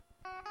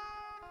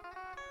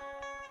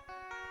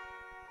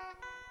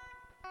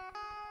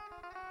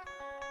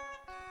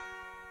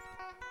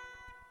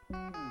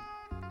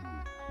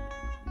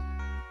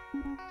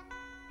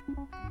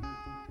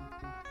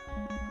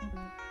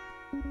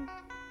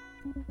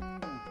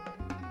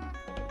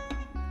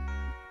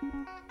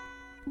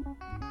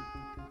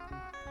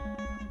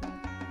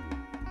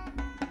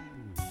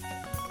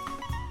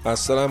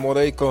Assalamu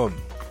alaikum.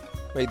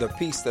 May the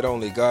peace that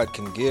only God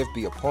can give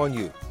be upon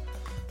you.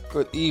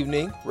 Good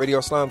evening, Radio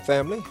Islam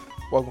family.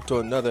 Welcome to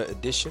another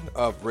edition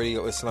of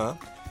Radio Islam.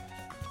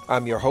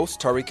 I'm your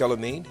host, Tariq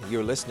El-Amin.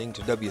 You're listening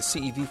to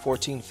WCEV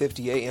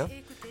 1450 AM.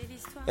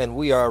 And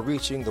we are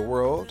reaching the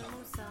world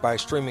by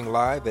streaming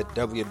live at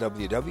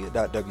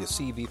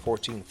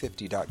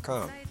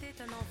www.wcev1450.com.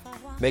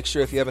 Make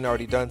sure if you haven't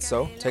already done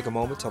so, take a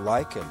moment to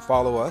like and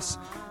follow us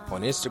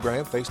on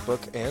Instagram,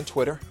 Facebook, and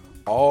Twitter.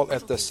 All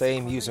at the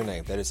same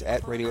username, that is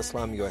at Radio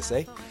Islam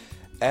USA,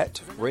 at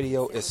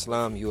Radio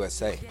Islam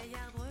USA.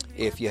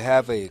 If you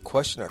have a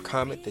question or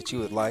comment that you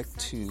would like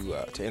to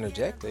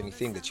interject,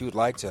 anything that you would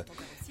like to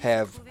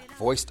have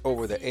voiced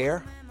over the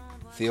air,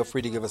 feel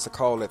free to give us a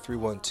call at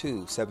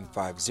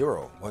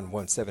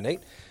 312-750-1178.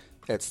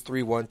 That's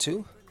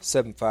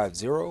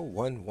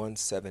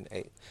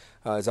 312-750-1178.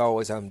 As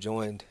always, I'm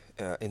joined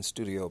in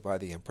studio by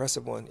the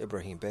impressive one,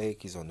 Ibrahim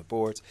Beg. He's on the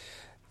boards.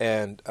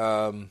 And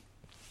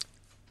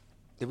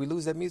did we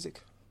lose that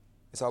music?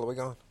 It's all the way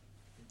gone?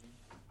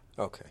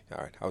 Okay,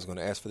 all right. I was going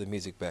to ask for the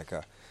music back.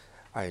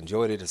 I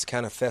enjoyed it. It's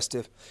kind of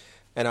festive.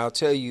 And I'll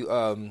tell you,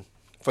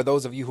 for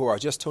those of you who are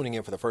just tuning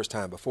in for the first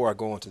time, before I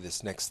go on to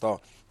this next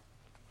thought,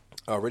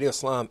 Radio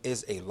Islam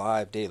is a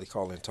live daily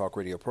call-in talk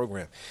radio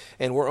program.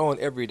 And we're on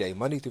every day,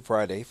 Monday through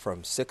Friday,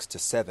 from 6 to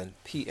 7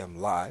 p.m.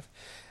 live.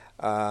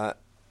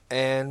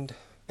 And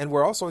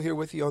we're also here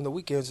with you on the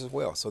weekends as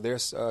well. So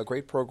there's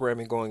great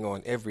programming going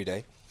on every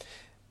day.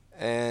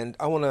 And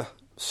I want to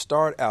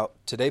start out,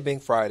 today being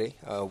Friday,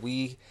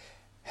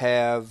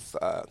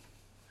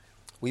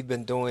 we've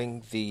been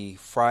doing the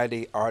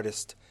Friday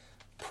Artist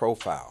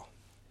Profile,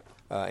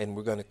 and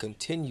we're going to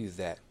continue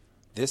that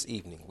this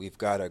evening. We've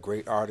got a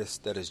great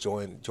artist that is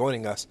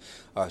joining us,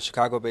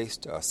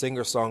 Chicago-based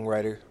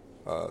singer-songwriter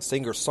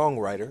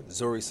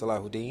Zuri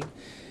Salahuddin,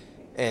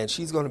 and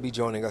she's going to be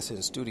joining us in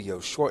the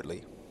studio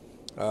shortly.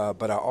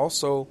 But I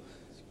also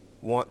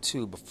want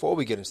to, before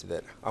we get into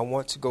that, I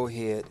want to go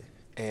ahead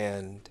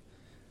and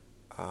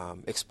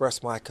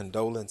express my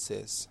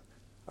condolences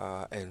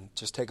and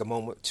just take a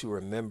moment to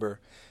remember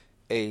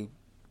a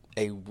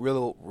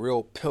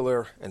real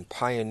pillar and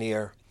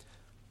pioneer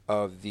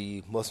of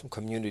the Muslim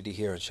community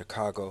here in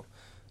Chicago,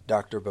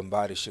 Dr.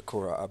 Bambadi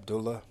Shakura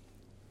Abdullah.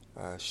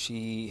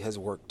 She has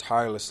worked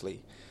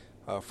tirelessly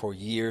for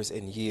years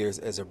and years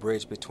as a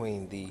bridge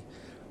between the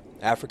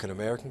African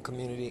American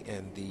community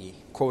and the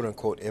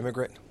quote-unquote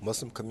immigrant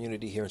Muslim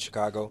community here in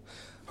Chicago.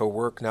 Her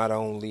work not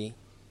only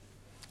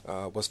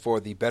was for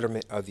the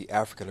betterment of the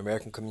African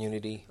American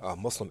community,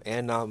 Muslim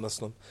and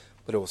non-Muslim,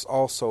 but it was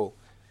also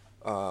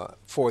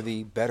for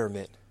the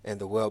betterment and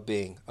the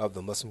well-being of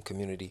the Muslim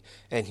community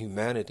and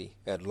humanity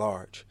at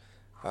large.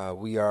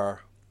 We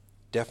are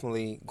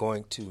definitely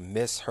going to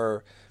miss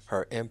her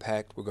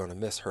impact. We're going to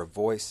miss her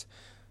voice,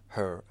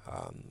 her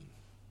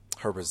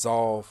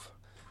resolve,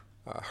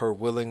 her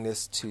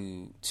willingness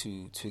to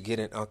get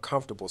in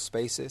uncomfortable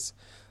spaces,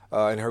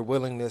 and her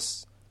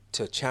willingness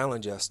to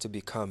challenge us to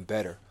become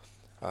better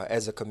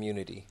as a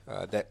community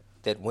that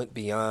went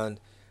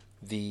beyond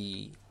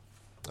the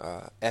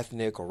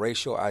ethnic or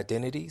racial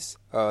identities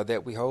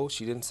that we hold.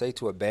 She didn't say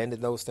to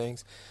abandon those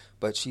things,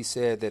 but she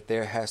said that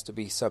there has to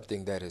be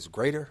something that is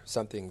greater,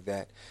 something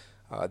that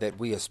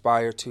we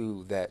aspire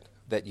to,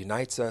 that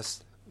unites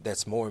us,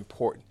 that's more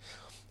important,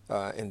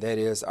 and that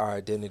is our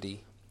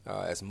identity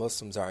as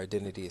Muslims, our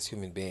identity as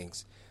human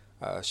beings.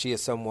 She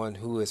is someone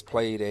who has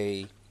played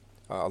a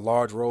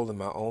large role in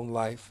my own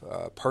life,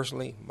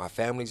 personally, my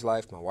family's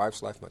life, my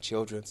wife's life, my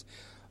children's.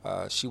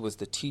 She was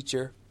the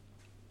teacher.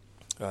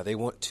 They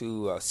went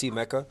to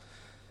CMECA,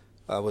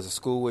 was a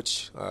school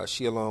which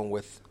she, along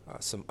with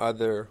some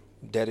other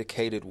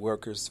dedicated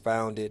workers,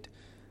 founded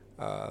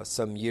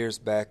some years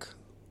back,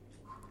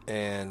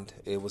 and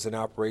it was in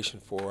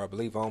operation for, I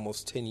believe,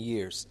 almost 10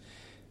 years.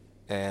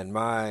 And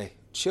my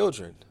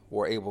children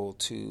were able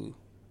to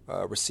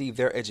receive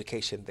their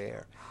education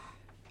there.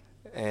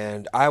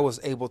 And I was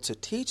able to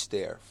teach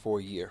there for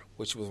a year,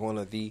 which was one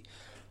of the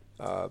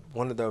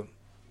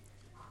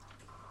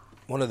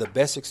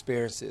best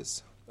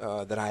experiences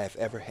that I have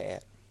ever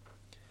had.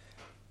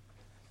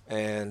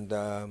 And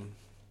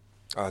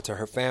to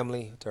her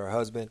family, to her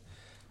husband,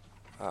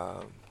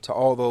 to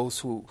all those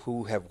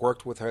who have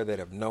worked with her, that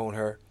have known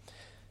her,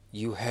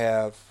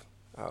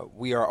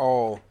 we are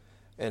all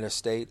in a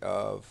state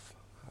of,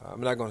 I'm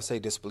not going to say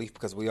disbelief,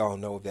 because we all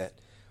know that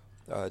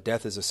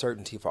death is a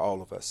certainty for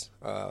all of us,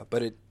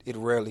 but it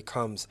rarely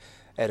comes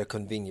at a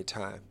convenient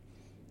time.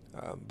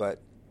 But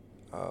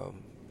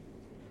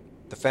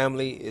the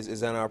family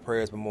is in our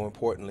prayers, but more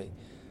importantly,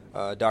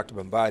 Dr.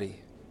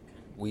 Bambadi,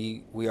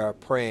 we are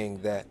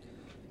praying that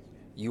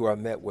you are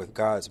met with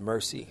God's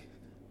mercy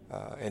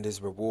and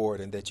His reward,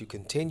 and that you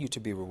continue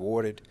to be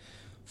rewarded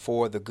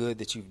for the good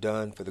that you've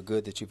done, for the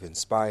good that you've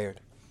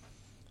inspired.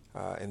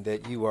 and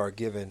that you are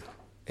given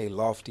a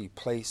lofty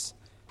place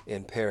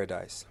in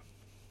paradise.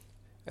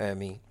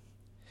 Ameen.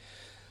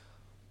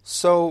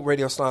 So,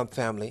 Radio Islam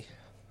family,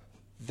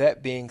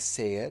 that being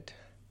said,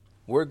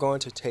 we're going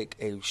to take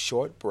a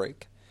short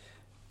break,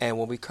 and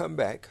when we come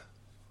back,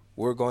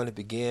 we're going to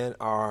begin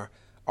our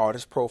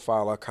artist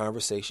profile, our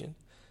conversation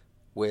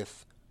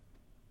with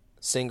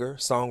singer,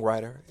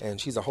 songwriter, and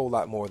she's a whole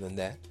lot more than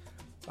that,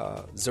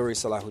 Zuri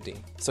Salahuddin.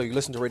 So you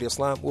listen to Radio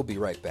Islam. We'll be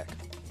right back.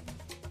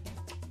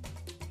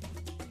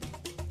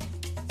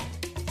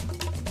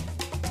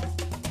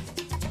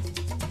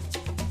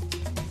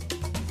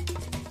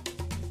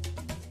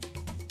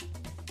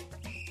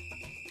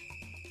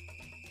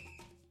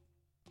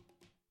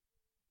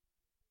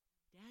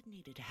 Dad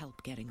needed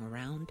help getting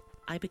around.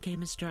 I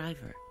became his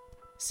driver.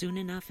 Soon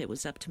enough, it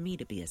was up to me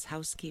to be his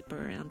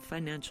housekeeper and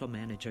financial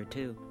manager,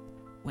 too.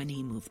 When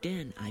he moved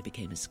in, I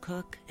became his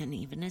cook and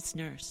even his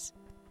nurse.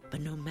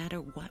 But no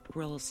matter what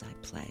roles I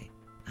play,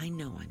 I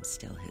know I'm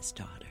still his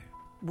daughter.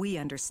 We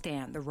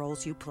understand the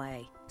roles you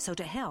play. So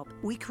to help,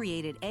 we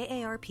created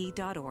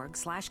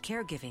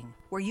aarp.org/caregiving,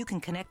 where you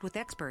can connect with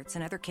experts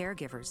and other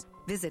caregivers.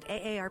 Visit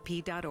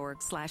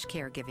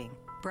aarp.org/caregiving.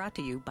 Brought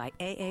to you by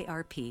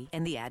AARP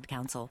and the Ad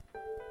Council.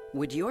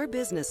 Would your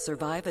business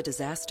survive a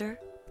disaster?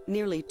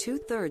 Nearly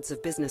 2/3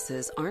 of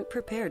businesses aren't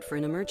prepared for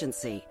an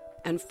emergency,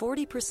 and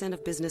 40%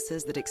 of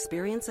businesses that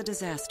experience a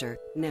disaster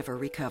never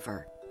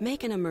recover.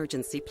 Make an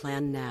emergency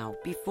plan now,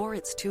 before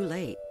it's too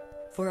late.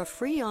 For a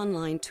free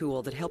online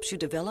tool that helps you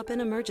develop an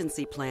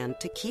emergency plan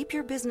to keep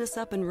your business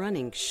up and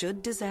running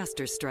should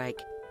disaster strike,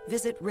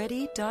 visit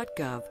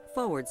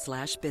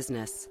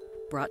ready.gov/business.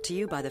 Brought to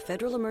you by the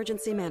Federal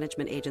Emergency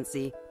Management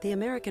Agency, the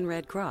American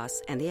Red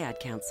Cross, and the Ad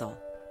Council.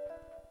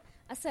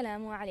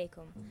 Assalamu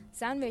alaikum.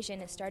 Sound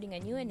Vision is starting a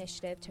new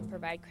initiative to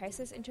provide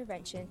crisis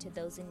intervention to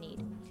those in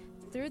need.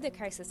 Through the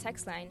crisis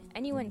text line,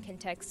 anyone can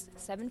text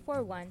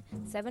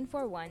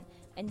 741-741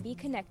 and be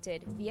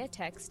connected via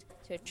text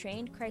to a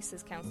trained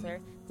crisis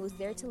counselor who is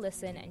there to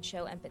listen and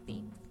show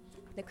empathy.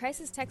 The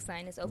crisis text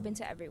line is open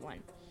to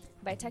everyone.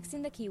 By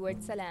texting the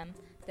keyword SALAM,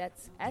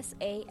 that's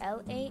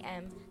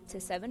SALAM, to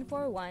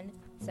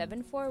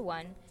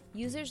 741-741,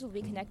 users will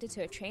be connected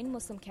to a trained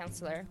Muslim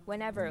counselor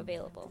whenever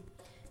available.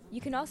 You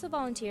can also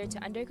volunteer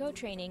to undergo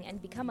training and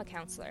become a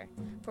counselor.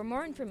 For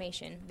more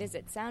information,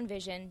 visit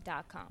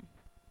soundvision.com.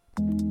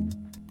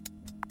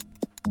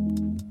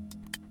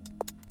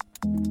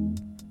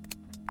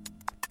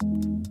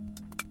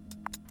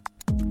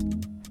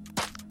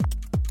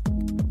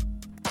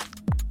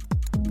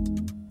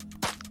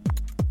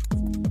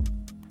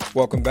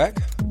 Welcome back.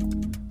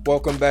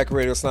 Welcome back,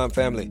 Radio Islam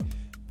family.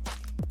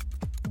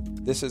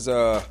 This is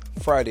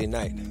Friday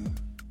night.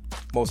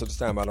 Most of the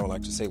time I don't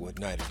like to say what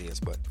night it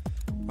is, but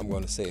I'm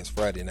going to say it's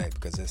Friday night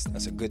because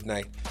that's a good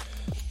night.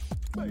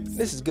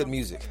 This is good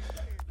music.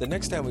 The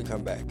next time we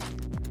come back,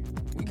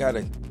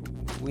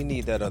 we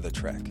need that other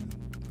track.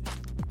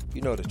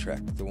 You know the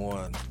track, the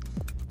one,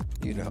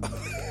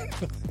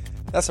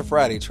 That's a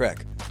Friday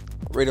track.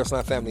 Radio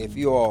Islam family, if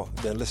you all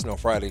been listening on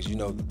Fridays, you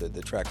know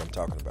the track I'm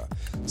talking about.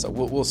 So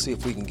we'll see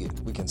if we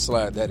can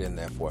slide that in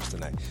there for us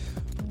tonight.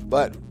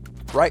 But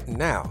right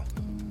now,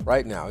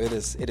 it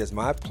is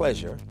my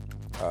pleasure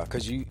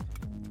because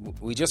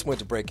we just went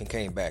to break and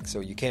came back, so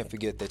you can't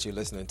forget that you're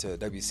listening to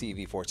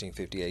WCV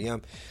 1450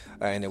 AM,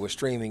 and that we're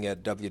streaming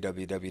at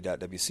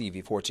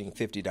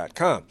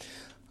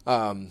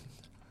www.wcv1450.com.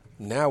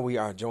 Now we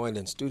are joined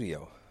in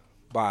studio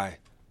by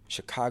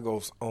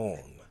Chicago's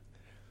own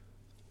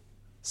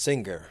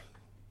singer,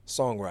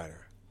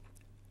 songwriter,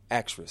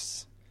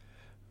 actress.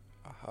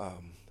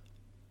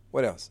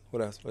 What else?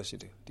 What does she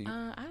do?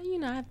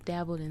 I've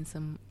dabbled in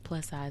some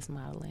plus size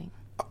modeling.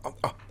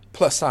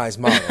 Plus size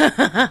model,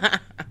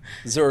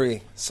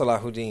 Zuri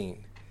Salahuddin.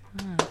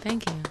 Oh,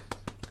 thank you.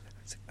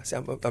 See,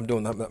 I'm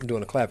doing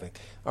the clapping.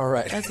 All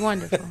right, that's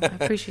wonderful. I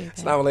appreciate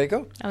that. Assalamu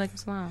alaikum. Alaikum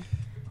salam.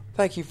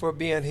 Thank you for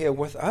being here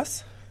with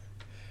us.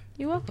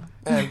 You're welcome.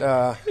 And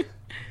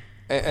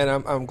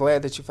I'm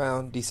glad that you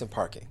found decent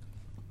parking.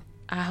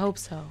 I hope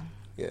so.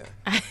 Yeah.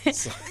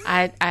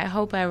 I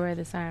hope I read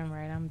the sign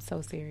right. I'm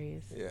so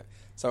serious. Yeah.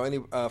 So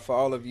for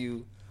all of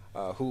you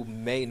who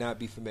may not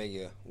be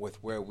familiar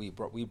with where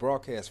we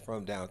broadcast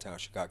from downtown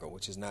Chicago,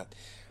 which is not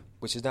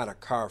a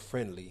car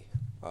friendly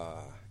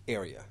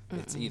area.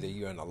 It's either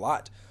you're in a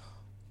lot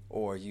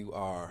or you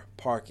are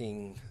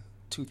parking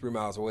 2-3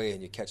 miles away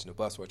and you're catching a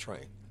bus or a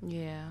train.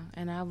 Yeah,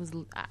 and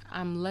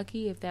I'm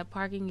lucky if that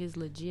parking is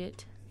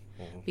legit.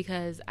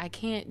 Because I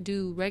can't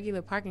do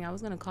regular parking. I was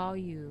going to call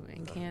you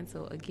and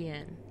cancel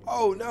again.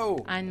 Oh,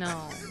 no. I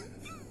know.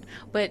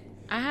 But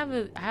I have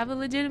a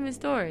legitimate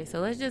story.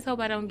 So let's just hope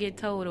I don't get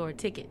towed or a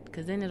ticket,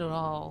 because then it'll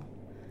all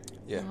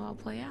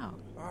play out.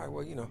 All right.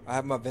 Well, I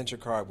have my venture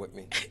card with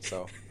me.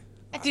 So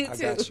I do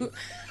too.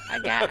 I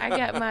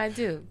got mine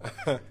too.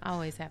 I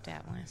always have to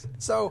have one.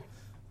 So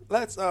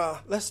let's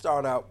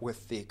start out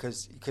with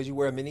because you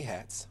wear many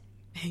hats.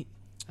 Okay.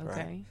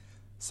 Right?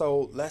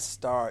 So let's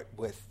start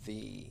with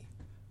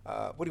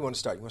what do you want to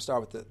start? You want to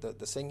start with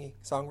the singing,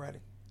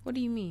 songwriting? What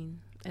do you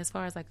mean? As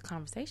far as like a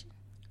conversation?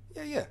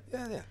 Yeah.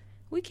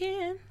 We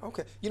can.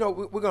 Okay. You know,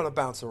 we're going to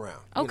bounce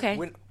around. Okay.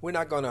 We're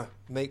not going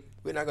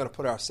to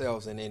put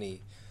ourselves in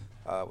any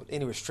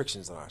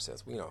restrictions on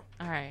ourselves. You know.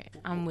 All right.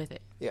 I'm with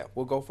it. Yeah.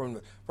 We'll go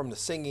from the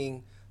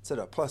singing to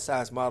the plus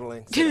size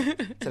modeling to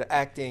the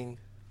acting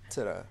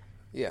to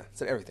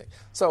everything.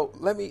 So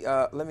let me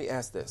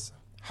ask this: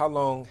 how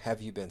long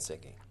have you been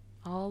singing?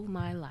 All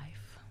my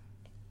life,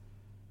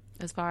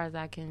 as far as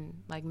I can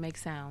make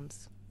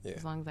sounds. Yeah.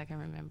 As long as I can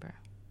remember.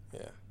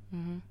 Yeah.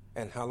 Mm-hmm.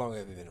 And how long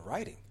have you been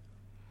writing?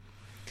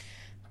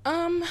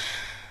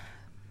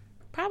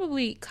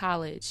 Probably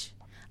college.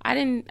 I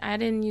didn't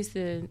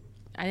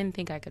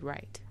think I could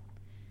write.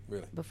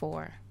 Really?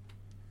 Before.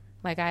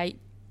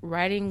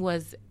 Writing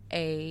was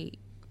a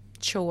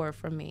chore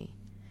for me.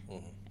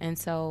 Mm-hmm. And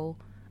so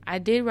I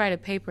did write a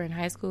paper in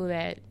high school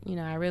that,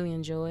 I really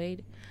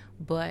enjoyed,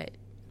 but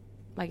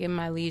in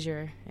my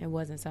leisure, it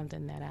wasn't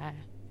something that I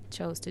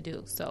chose to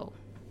do. So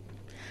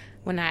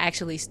when I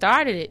actually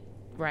started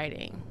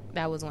writing,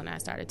 that was when I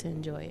started to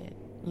enjoy it,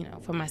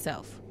 for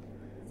myself.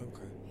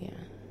 Okay. Yeah.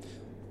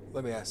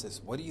 Let me ask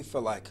this. What do you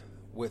feel like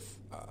with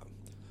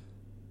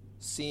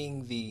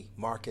seeing the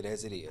market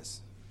as it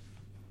is?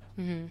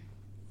 Mm-hmm.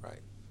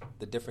 Right.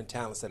 The different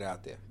talents that are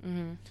out there.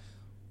 Mm-hmm.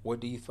 What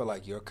do you feel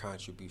like your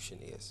contribution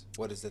is?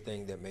 What is the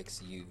thing that makes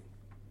you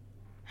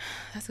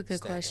That's a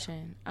good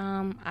question.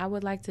 I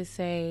would like to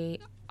say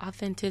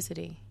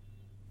authenticity.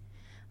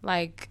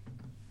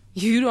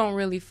 You don't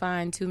really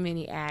find too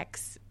many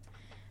acts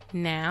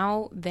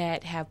now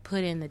that have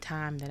put in the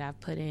time that I've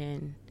put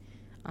in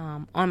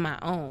on my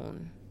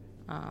own,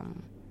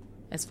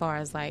 as far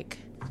as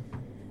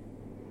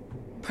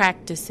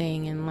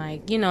practicing and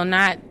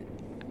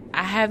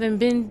I haven't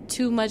been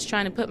too much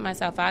trying to put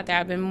myself out there.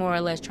 I've been more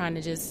or less trying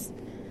to just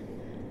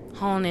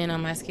hone in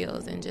on my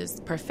skills and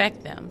just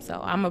perfect them.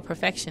 So I'm a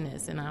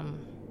perfectionist, and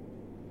I'm,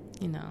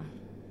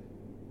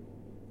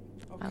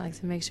 I like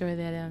to make sure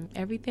that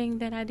everything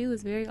that I do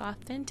is very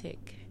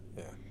authentic.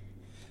 Yeah.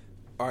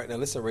 All right, now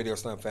listen, Radio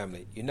Slam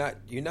family. You're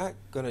not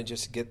gonna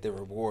just get the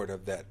reward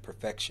of that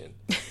perfection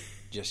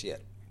just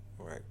yet.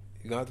 All right,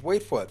 you're gonna have to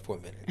wait for it for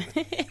a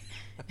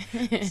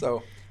minute.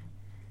 So,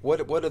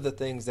 what are the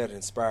things that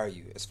inspire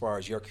you as far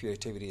as your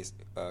creativity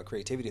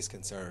is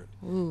concerned?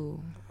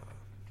 Ooh,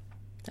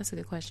 that's a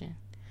good question.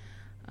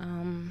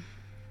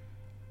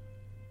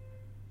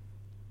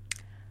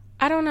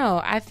 I don't know.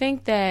 I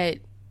think that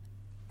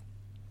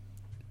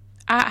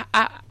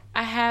I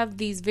have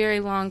these very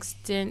long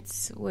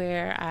stints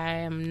where I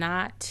am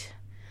not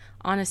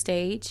on a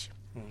stage,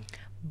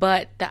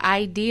 but the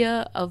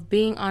idea of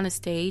being on a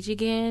stage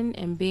again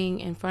and being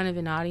in front of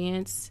an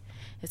audience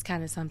is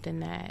kind of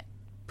something that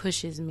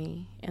pushes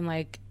me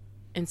and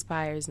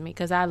inspires me,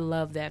 because I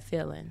love that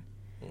feeling.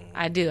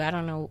 I do. I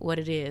don't know what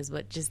it is,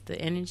 but just the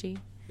energy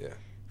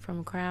from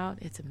a crowd,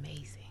 it's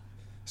amazing.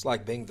 It's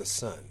like being the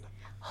sun.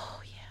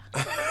 Oh,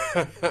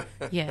 yeah.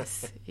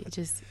 Yes.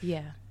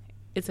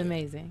 It's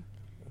amazing.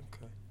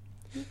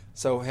 Okay.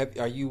 So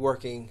are you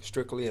working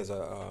strictly as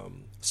a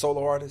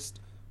solo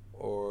artist,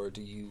 or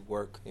do you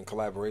work in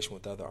collaboration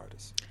with other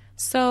artists?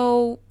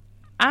 So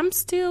I'm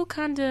still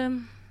kind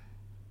of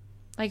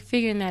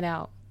figuring that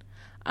out.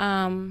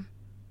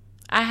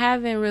 I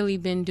haven't really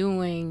been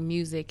doing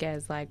music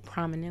as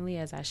prominently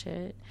as I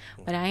should,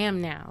 but I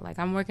am now.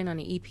 I'm working on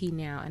an EP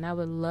now, and I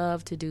would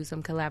love to do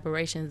some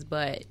collaborations,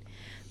 but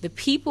the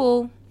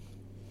people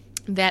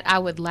that I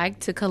would like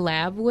to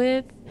collab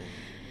with,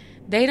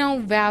 they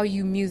don't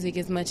value music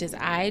as much as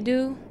I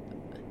do.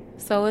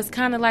 So it's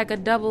kind of like a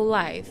double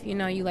life. You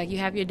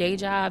have your day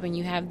job, and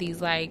you have these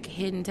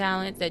hidden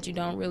talents that you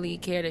don't really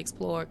care to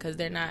explore because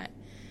they're not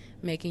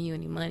making you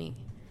any money.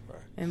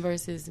 Right. And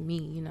versus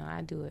me,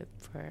 I do it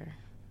for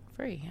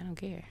free. I don't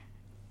care.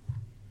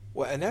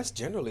 Well, and that's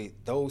generally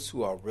those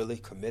who are really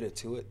committed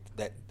to it,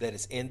 that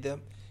is in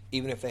them,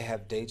 even if they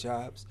have day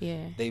jobs.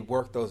 Yeah. They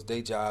work those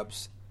day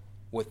jobs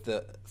with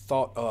the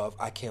thought of,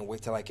 I can't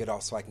wait till I get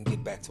off so I can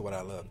get back to what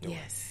I love doing.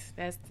 Yes,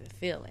 that's the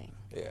feeling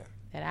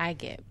that I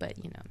get.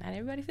 But, not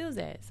everybody feels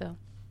that. So.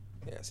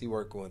 Yeah, so you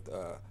work with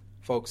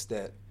folks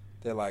that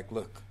they're like,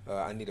 look,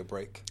 I need a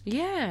break.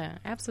 Yeah,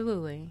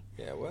 absolutely.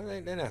 Yeah, well,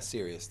 they're not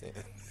serious then.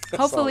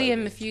 Hopefully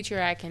in the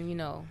future I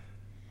can,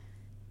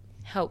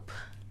 help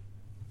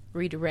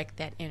redirect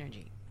that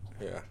energy.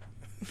 Yeah.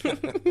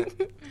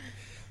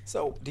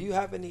 So, do you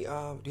have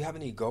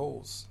any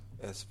goals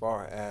as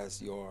far as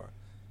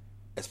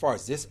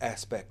this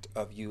aspect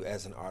of you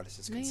as an artist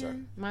is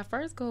concerned? My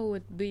first goal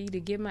would be to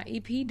get my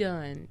EP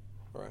done.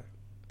 Right.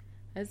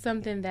 That's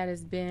something that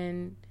has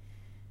been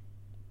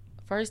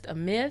first a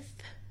myth,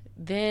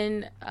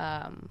 then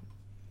a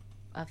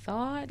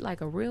thought,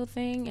 a real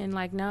thing, and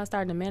now it's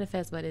starting to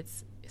manifest. But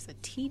it's a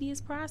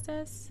tedious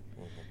process,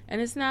 and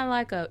it's not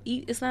like a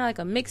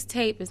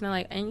mixtape. It's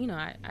not and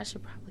I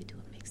should probably do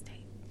a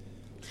mixtape.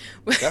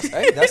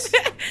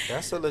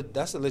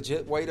 That's a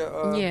legit way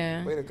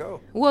to go.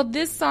 Well,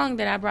 this song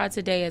that I brought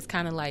today is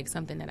kind of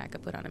something that I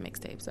could put on a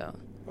mixtape. So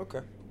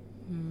okay,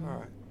 all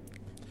right,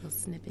 a little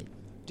snippet.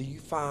 Do you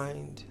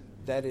find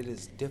that it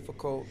is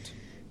difficult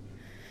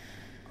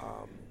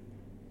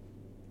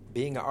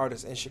being an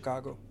artist in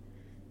Chicago?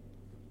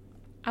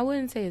 I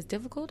wouldn't say it's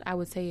difficult. I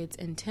would say it's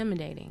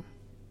intimidating.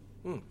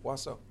 Why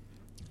so?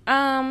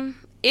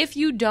 If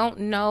you don't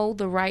know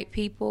the right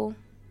people,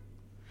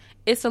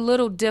 it's a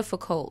little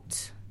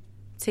difficult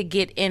to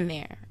get in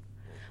there.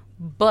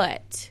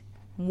 But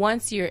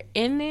once you're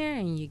in there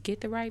and you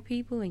get the right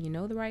people and you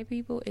know the right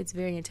people, it's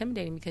very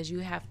intimidating because you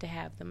have to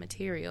have the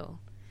material,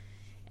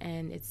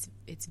 and it's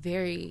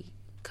very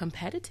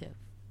competitive.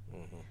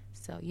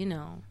 So,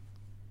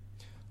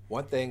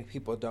 One thing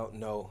people don't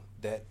know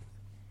that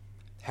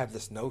have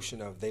this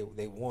notion of they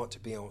want to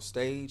be on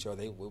stage, or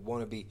they would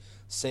want to be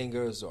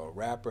singers or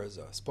rappers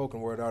or spoken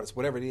word artists,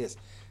 whatever it is,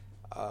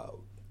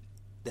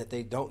 that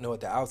they don't know at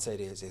the outset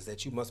is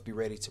that you must be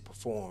ready to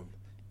perform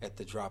at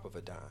the drop of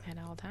a dime. At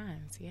all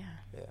times, yeah.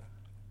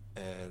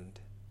 Yeah. And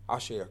I'll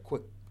share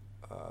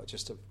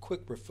just a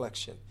quick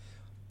reflection.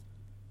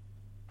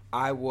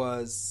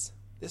 This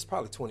is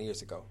probably 20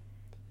 years ago.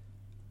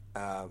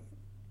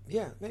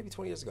 Maybe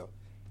 20 years ago.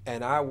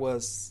 And I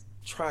was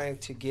trying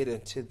to get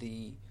into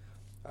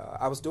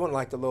I was doing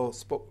like the little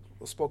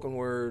spoken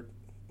word,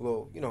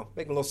 making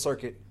a little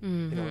circuit.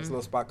 It's a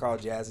little spot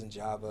called Jazz and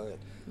Java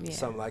and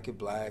Something Like It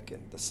Black,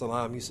 and the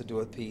Salam used to do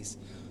a piece.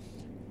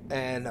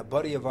 And a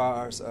buddy of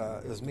ours,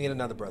 it was me and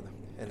another brother,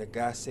 and the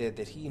guy said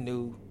that he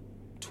knew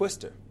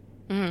Twister,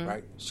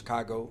 right?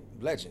 Chicago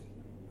legend,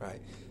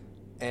 right?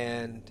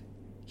 And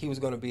he was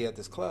going to be at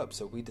this club,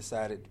 so we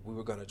decided we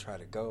were going to try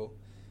to go.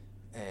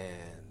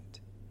 And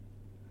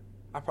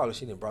I probably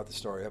shouldn't have brought the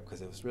story up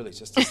because it was really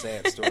just a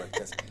sad story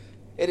because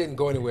it didn't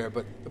go anywhere.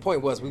 But the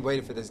point was, we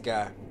waited for this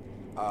guy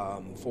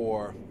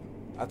for,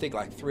 I think,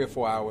 like 3 or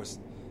 4 hours,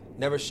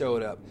 never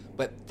showed up.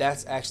 But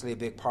that's actually a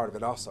big part of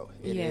it also.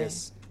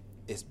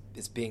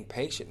 It's being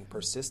patient and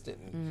persistent,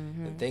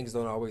 and things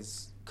don't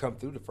always come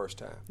through the first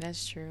time.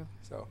 That's true.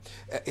 So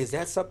is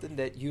that something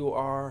that you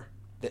are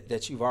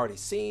that you've already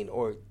seen,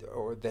 or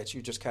that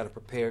you just kind of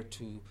prepared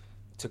to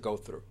go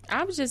through?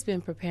 I've just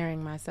been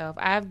preparing myself.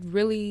 I've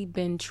really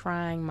been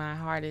trying my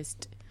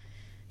hardest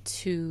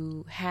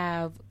to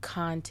have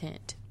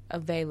content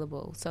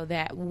available so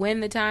that when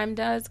the time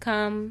does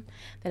come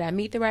that I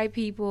meet the right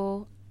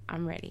people,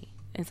 I'm ready.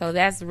 And so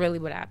that's really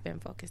what I've been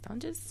focused on,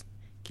 just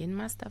getting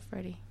my stuff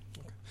ready.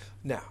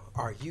 Now,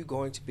 are you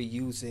going to be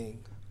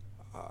using,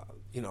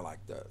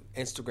 like the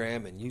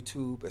Instagram and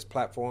YouTube as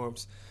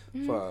platforms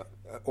for,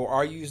 or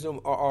are you using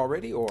them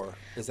already, or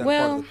is that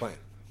part of the plan?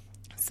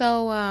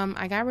 So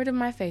I got rid of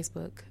my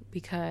Facebook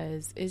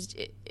because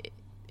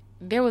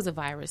there was a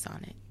virus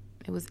on it.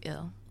 It was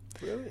ill.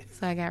 Really?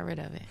 So I got rid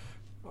of it.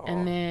 Oh.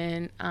 And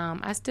then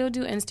I still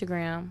do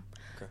Instagram,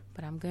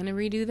 but I'm going to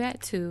redo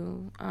that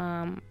too,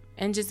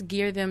 and just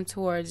gear them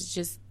towards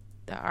just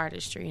the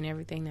artistry and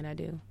everything that I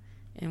do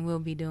and will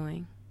be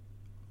doing.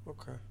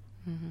 Okay.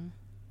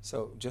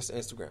 So just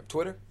Instagram.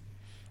 Twitter?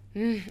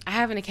 I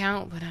have an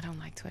account, but I don't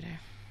like Twitter.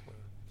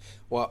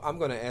 Well, I'm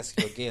going to ask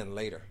you again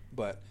later,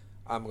 but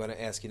I'm going to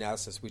ask you now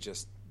since we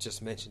just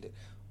mentioned it.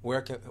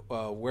 Where can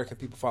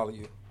people follow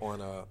you on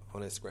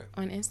Instagram?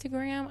 On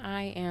Instagram,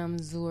 I am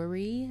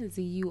Zuri,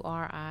 ZURI_LUV,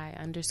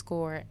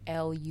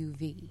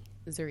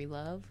 Zuri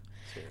Love.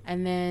 Sure.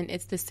 And then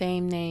it's the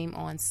same name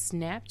on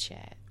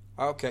Snapchat.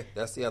 Okay,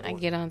 that's the other one. I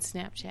get on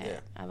Snapchat. Yeah.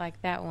 I like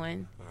that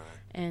one. All right.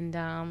 And,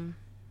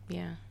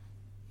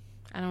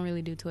 I don't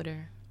really do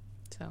Twitter,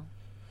 so.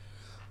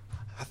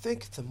 I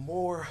think the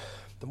more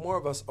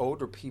of us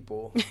older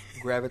people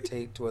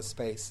gravitate to a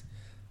space,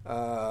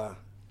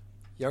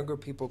 younger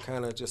people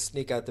kind of just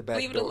sneak out the back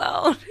door. Leave it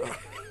alone.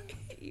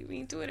 You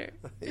mean Twitter?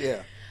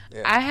 Yeah.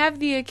 I have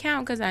the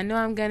account because I know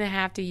I'm going to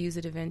have to use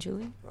it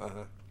eventually.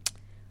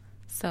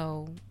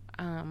 So,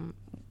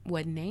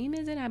 what name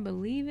is it? I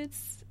believe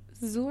it's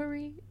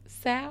Zuri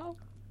Sal.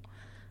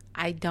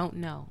 I don't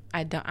know.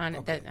 I don't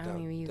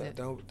even use it.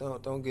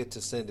 Don't get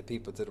to send the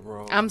people to the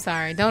wrong. I'm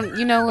sorry.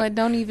 You know what?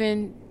 Don't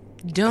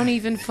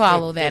even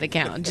follow that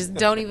account. Just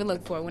don't even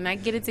look for it. When I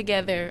get it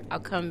together,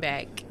 I'll come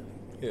back.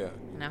 Yeah.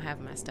 And I'll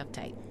have my stuff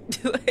tight.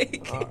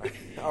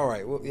 All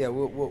right. Well, yeah,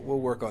 we'll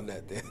work on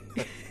that then.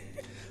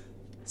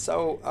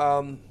 So,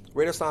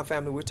 Radio Islam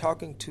family, we're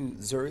talking to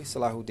Zuri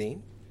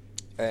Salahuddin,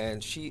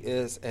 and she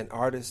is an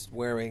artist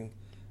wearing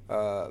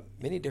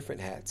many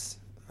different hats.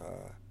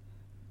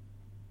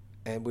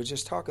 And we're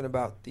just talking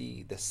about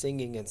the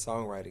singing and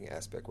songwriting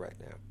aspect right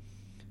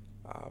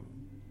now.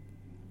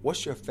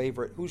 Who's your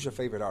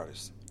favorite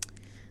artist?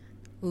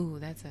 Ooh,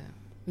 that's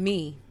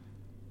me.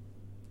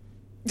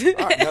 All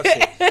right,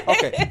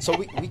 okay, so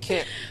we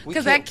can't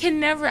because I can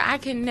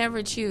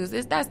never choose.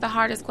 That's the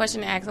hardest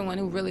question to ask someone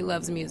who really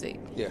loves music.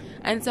 Yeah,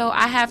 and so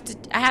I have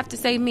to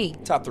say me.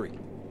 Top 3.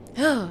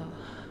 Oh,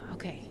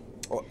 okay.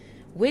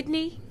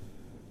 Whitney.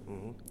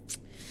 Mm-hmm.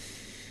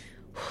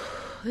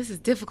 This is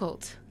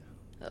difficult.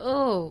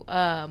 Oh,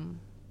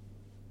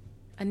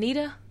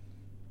 Anita.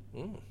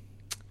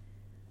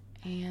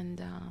 And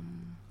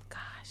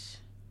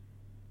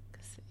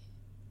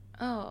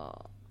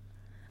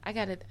I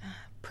got it.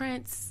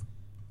 Prince.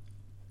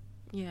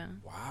 Yeah.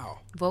 Wow.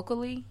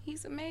 Vocally,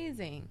 he's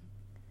amazing.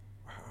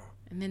 Wow.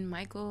 And then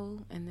Michael,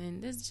 and then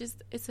there's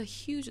just, it's a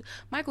huge,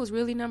 Michael's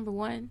really number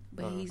one,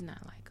 but he's not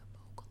like a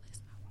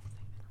vocalist. I won't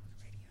say that on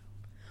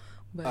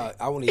the radio. But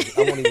I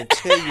won't even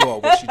tell you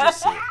all what you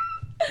just said.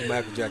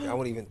 Michael Jackson, I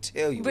won't even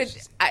tell you what you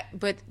said.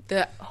 But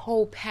the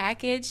whole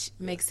package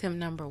makes him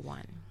number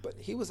one. But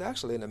he was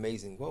actually an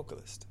amazing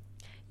vocalist.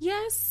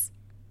 Yes.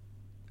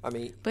 I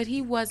mean, but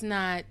he was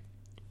not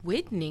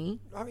Whitney.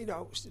 I mean,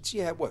 she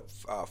had what,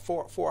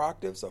 4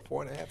 octaves or 4.5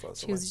 or something.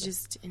 She was like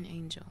just an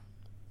angel.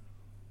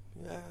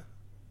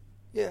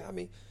 Yeah. I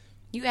mean,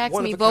 you asked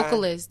me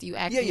vocalist. You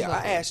asked me. Yeah.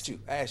 Vocalist.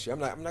 I asked you. I'm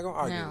not going to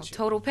argue with you.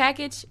 Total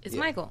package is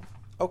Michael.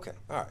 Okay.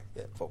 All right.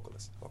 Yeah,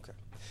 vocalist. Okay.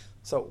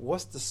 So,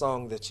 what's the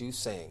song that you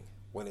sing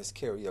when it's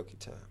karaoke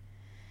time?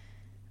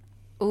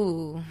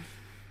 Ooh,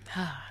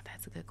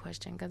 that's a good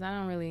question because I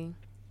don't really.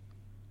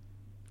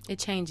 It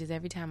changes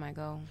every time I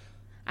go.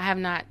 I have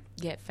not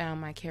yet found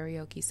my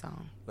karaoke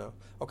song. No.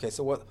 Okay.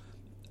 So what?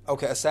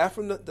 Okay. Aside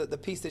from the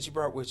piece that you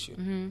brought with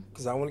you,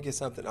 because I want to get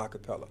something a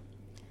cappella.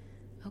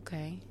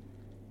 Okay.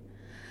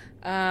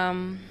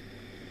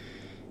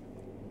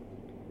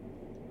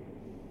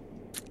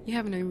 You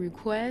have any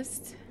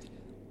request?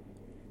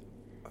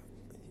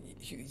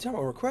 You talking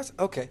about request?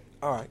 Okay.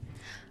 All right.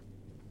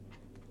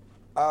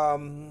 I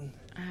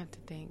have to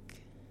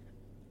think.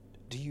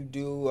 Do you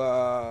do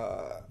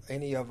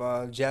any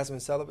of Jasmine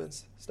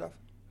Sullivan's stuff?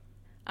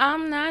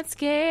 I'm not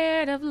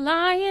scared of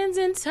lions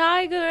and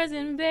tigers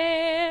and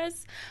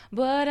bears,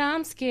 but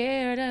I'm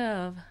scared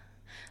of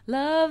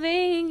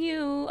loving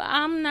you.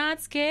 I'm not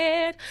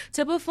scared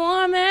to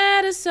perform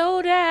at a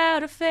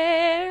sold-out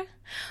affair,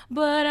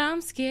 but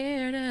I'm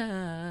scared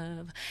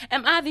of.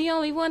 Am I the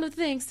only one who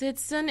thinks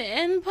it's an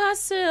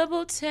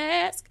impossible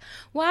task?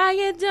 Why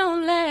it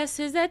don't last?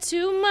 Is that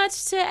too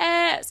much to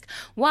ask?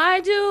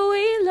 Why do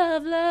we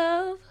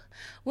love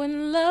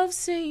when love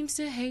seems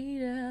to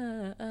hate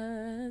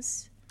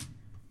us?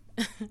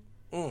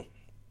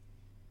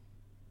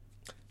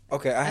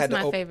 Okay, That's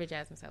my favorite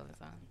Jasmine Sullivan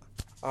song.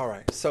 All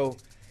right, so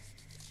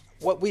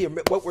what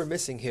we're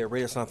missing here,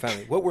 Radio Song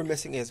Family, what we're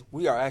missing is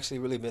we are actually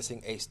really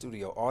missing a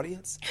studio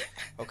audience,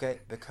 okay?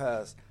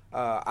 Because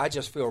I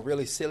just feel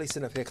really silly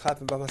sitting up here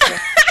clapping by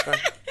myself.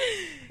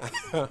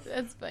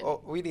 That's funny.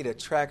 Oh, we need a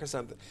track or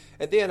something.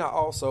 And then I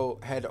also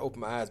had to open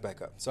my eyes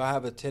back up. So I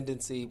have a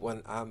tendency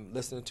when I'm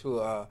listening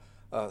to a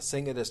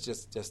singer that's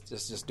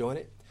just doing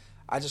it,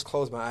 I just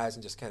close my eyes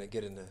and just kind of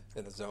get in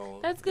the zone.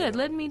 That's good.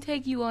 Let me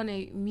take you on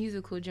a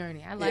musical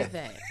journey. I like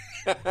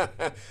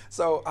that.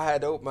 So I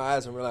had to open my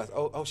eyes and realize,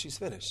 oh, she's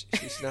finished.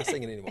 She's not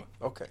singing anymore.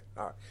 Okay,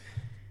 all right.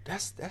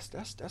 That's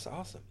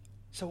awesome.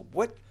 So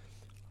what?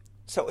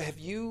 So have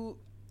you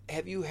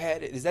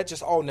had it? Is that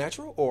just all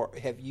natural, or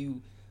have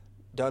you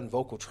done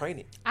vocal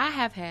training? I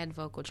have had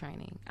vocal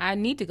training. I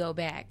need to go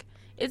back.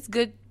 It's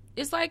good.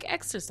 It's like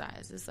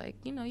exercise. It's like,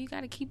 you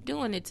got to keep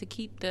doing it to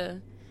keep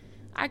the.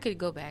 I could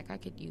go back. I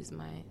could use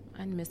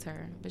I miss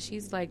her, but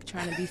she's like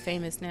trying to be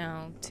famous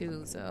now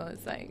too. So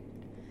it's like.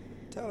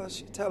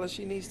 Tell her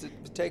she needs to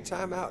take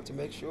time out to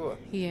make sure.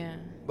 Yeah.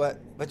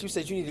 But you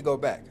said you need to go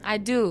back. I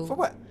do. For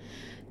what?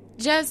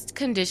 Just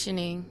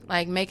conditioning,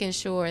 like making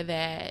sure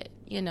that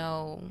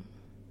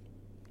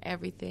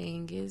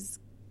everything is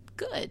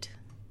good.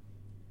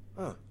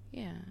 Huh.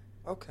 Yeah.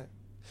 Okay.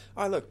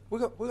 All right.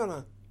 Look, we're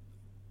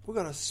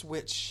gonna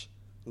switch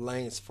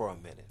lanes for a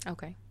minute.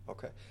 Okay.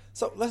 Okay.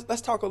 So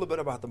let's talk a little bit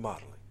about the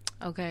modeling.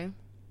 Okay.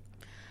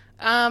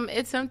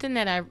 It's something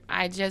that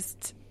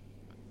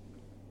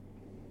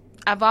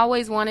I've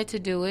always wanted to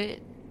do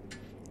it,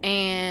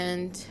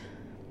 and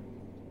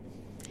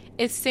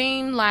it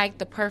seemed like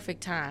the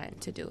perfect time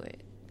to do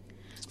it.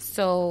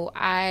 So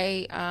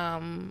I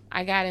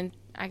got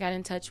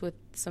in touch with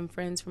some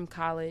friends from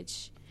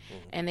college,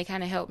 and they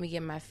kind of helped me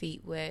get my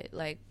feet wet.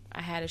 Like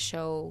I had a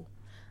show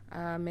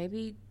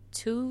maybe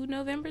 2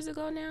 Novembers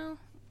ago now,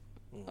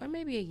 or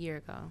maybe a year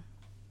ago.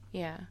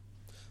 Yeah.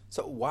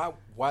 So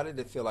why did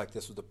it feel like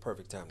this was the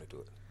perfect time to do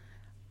it?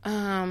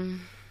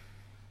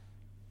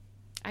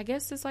 I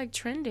guess it's like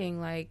trending,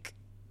 like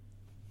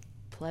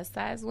plus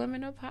size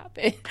women are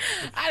popping.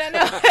 I don't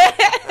know,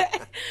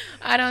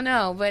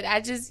 but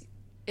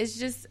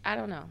I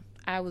don't know.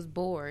 I was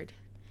bored,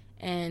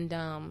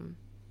 and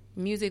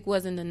music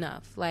wasn't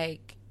enough.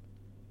 Like,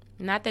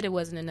 not that it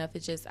wasn't enough.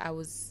 It's just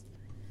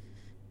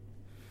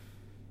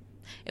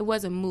it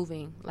wasn't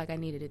moving like I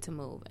needed it to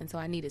move, and so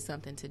I needed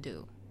something to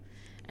do.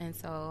 And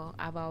so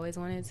I've always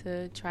wanted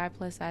to try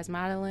plus size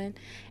modeling,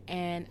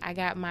 and I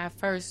got my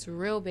first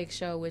real big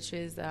show, which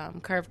is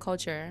Curve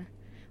Culture,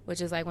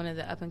 which is like one of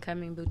the up and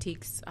coming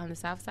boutiques on the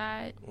South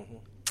Side. Mm-hmm.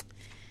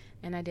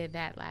 And I did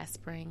that last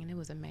spring, and it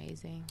was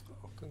amazing.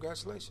 Oh,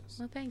 congratulations!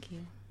 Well, thank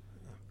you.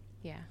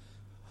 Yeah.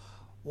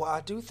 Well,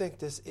 I do think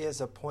this is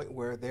a point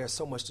where there's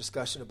so much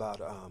discussion about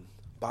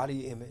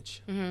body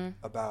image,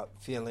 about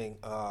feeling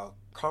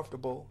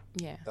comfortable,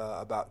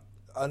 about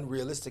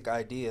unrealistic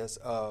ideas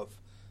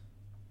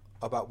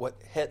about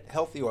what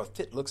healthy or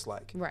fit looks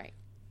like. Right.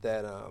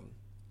 That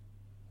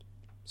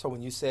so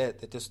when you said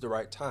that this is the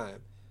right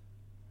time,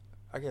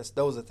 I guess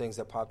those are things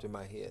that popped in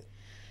my head.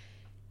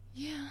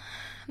 Yeah,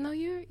 no,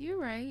 you're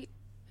right.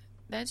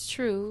 That's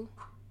true.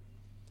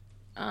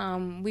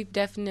 We've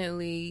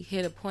definitely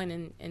hit a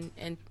point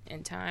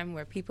in time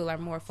where people are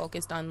more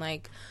focused on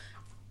like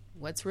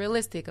what's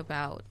realistic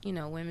about, you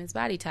know, women's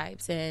body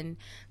types, and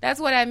that's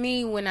what I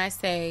mean when I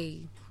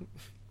say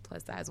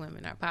plus size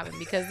women are popping,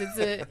 because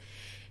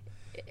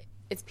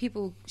it's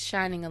people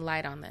shining a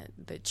light on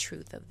the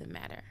truth of the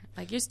matter.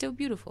 Like, you're still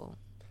beautiful.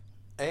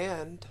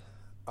 And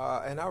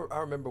I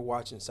remember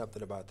watching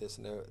something about this,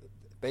 and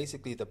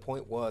basically the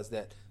point was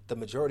that the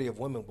majority of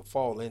women will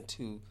fall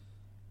into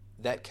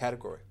that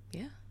category.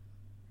 Yeah,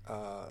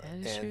 that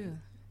is true.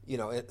 You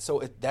know,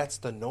 that's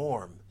the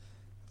norm.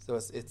 So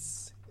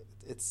it's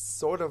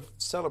sort of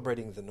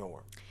celebrating the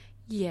norm.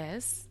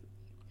 Yes,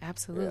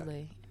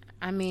 absolutely. Yeah.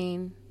 I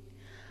mean,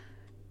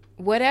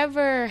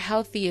 whatever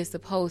healthy is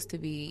supposed to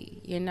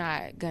be, you're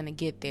not going to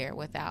get there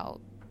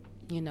without,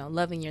 you know,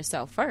 loving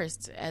yourself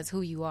first as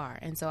who you are.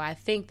 And so I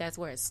think that's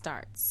where it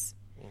starts.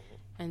 Mm-hmm.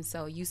 And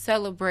so you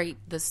celebrate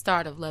the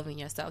start of loving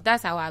yourself.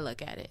 That's how I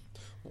look at it.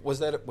 Was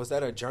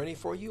that a journey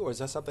for you, or is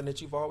that something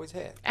that you've always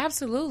had?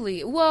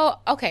 Absolutely.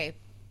 Well, okay.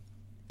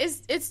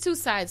 It's two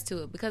sides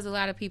to it, because a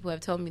lot of people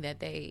have told me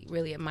that they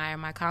really admire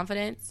my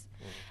confidence.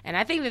 Mm-hmm. And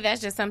I think that that's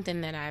just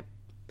something that I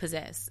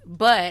possess.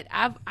 But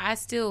I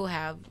still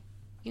have,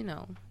 you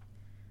know,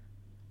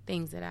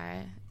 things that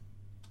I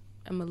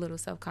am a little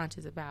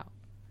self-conscious about.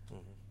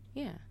 Mm-hmm.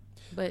 Yeah.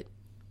 But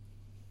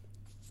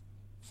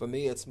for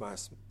me, it's my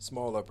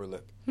small upper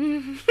lip.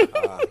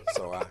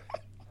 So I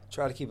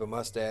try to keep a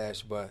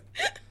mustache, but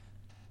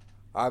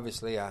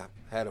obviously I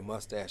had a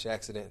mustache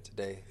accident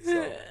today.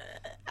 So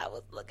I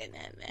was looking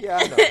at that. Yeah,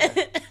 I know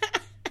that.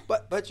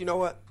 But you know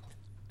what?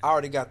 I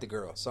already got the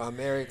girl, so I'm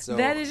married. So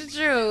that is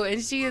true,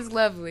 and she is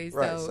lovely.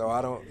 Right, so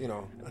I don't, you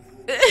know,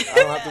 I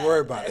don't have to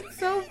worry about it. It's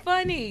so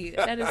funny.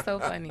 That is so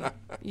funny.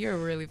 You're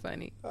really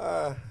funny.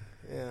 Yeah,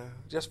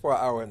 just for an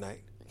hour a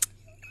night.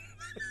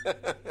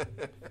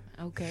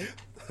 Okay.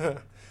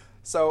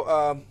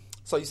 So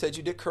you said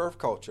you did Curve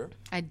Culture.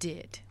 I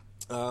did.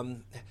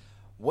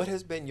 What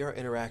has been your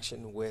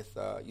interaction with?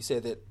 You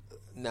said that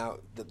now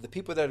the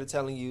people that are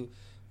telling you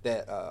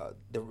that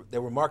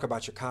their remark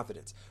about your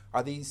confidence,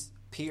 are these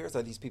peers?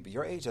 Are these people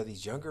your age? Are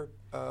these younger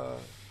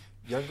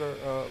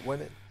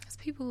women? It's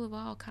people of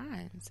all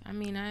kinds. I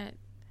mean, I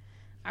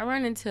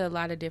run into a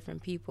lot of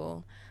different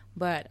people,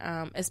 but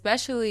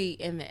especially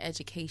in the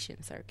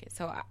education circuit.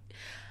 So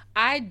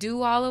I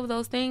do all of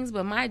those things,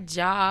 but my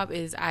job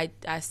is I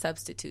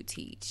substitute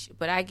teach.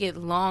 But I get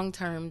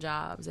long-term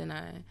jobs, and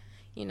I,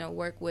 you know,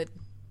 work with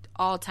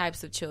all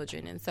types of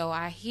children. And so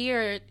I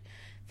hear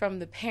from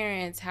the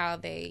parents how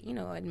they, you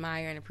know,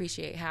 admire and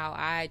appreciate how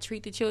I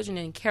treat the children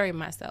and carry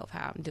myself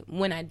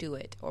when I do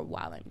it or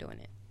while I'm doing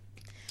it.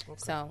 Okay.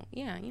 So,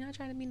 yeah, you know, I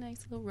try to be a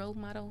nice little role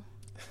model.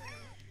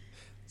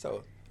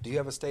 So, do you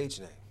have a stage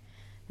name?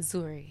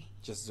 Zuri.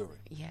 Just Zuri.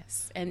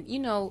 Yes. And, you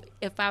know,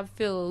 if I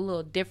feel a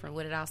little different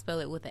with it, I'll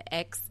spell it with an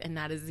X and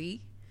not a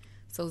Z.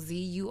 So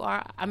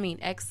XURI.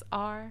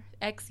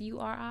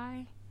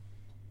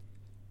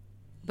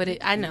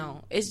 But I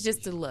know. It's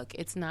just a look.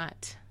 It's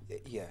not.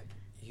 Yeah.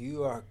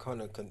 You are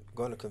going to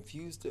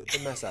confuse the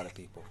mess out of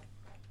people.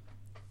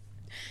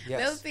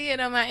 Yes. They'll see it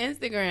on my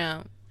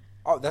Instagram.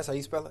 Oh, that's how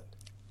you spell it?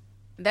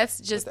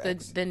 That's just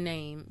the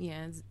name.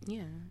 Yeah.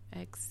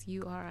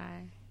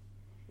 XURI.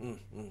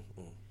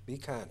 Be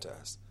kind to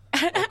us.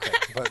 Okay.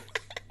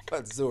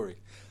 but Zuri.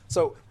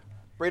 So,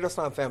 Radio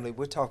Islam family,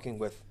 we're talking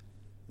with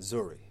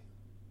Zuri.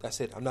 That's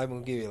it. I'm not even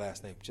going to give you your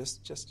last name.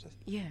 Just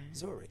yeah.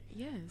 Zuri.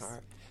 Yes. All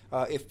right.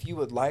 If you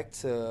would like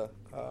to,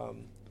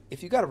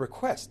 if you got a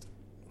request,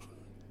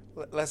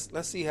 let's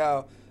see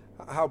how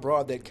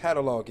broad that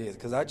catalog is,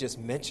 because I just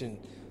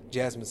mentioned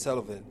Jazmine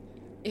Sullivan.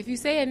 If you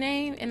say a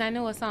name and I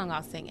know a song,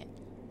 I'll sing it.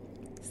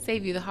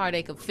 Save you the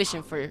heartache of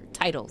fishing for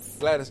titles.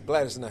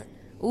 Gladys Knight.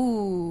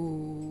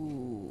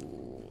 Ooh,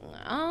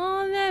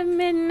 on that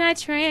midnight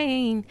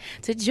train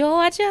to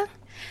Georgia,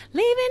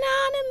 leaving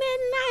on the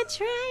midnight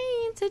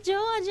train to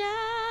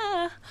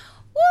Georgia.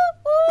 Woo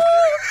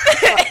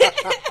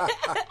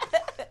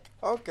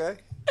woo. Okay.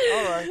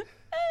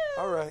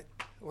 All right.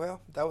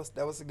 Well, that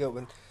was a good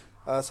one.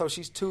 So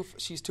she's two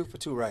for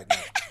two right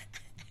now.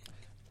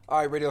 All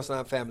right, Radio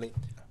Islam family.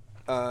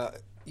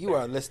 You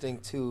are listening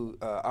to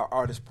our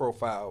artist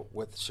profile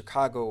with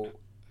Chicago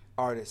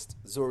artist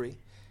Zuri.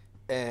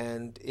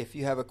 And if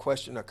you have a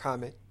question or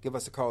comment, give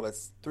us a call.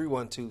 That's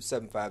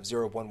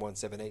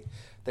 312-750-1178.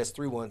 That's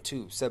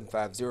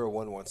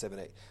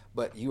 312-750-1178.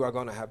 But you are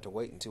going to have to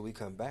wait until we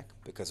come back,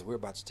 because we're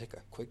about to take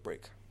a quick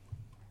break.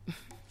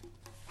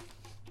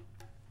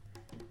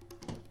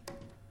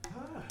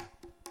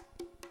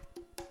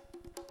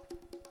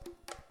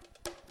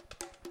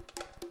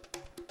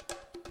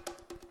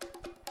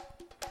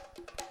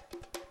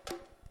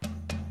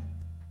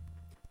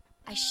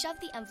 I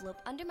shoved the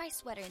envelope under my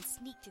sweater and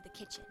sneaked through the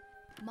kitchen.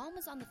 Mom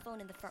was on the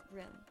phone in the front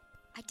room.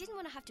 I didn't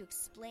want to have to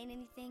explain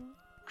anything.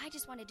 I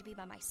just wanted to be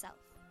by myself.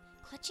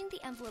 Clutching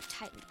the envelope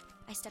tightly,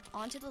 I stepped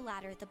onto the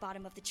ladder at the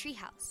bottom of the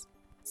treehouse.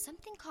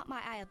 Something caught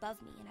my eye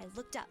above me, and I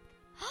looked up.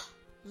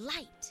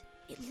 Light.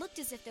 It looked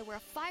as if there were a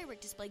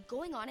firework display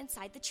going on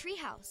inside the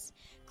treehouse.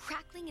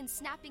 Crackling and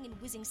snapping and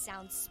whizzing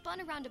sounds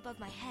spun around above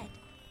my head.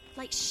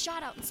 Light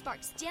shot out in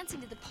sparks, dancing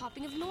to the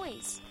popping of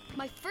noise.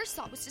 My first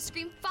thought was to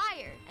scream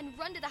fire and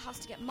run to the house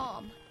to get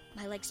Mom.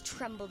 My legs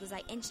trembled as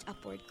I inched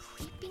upward,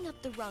 creeping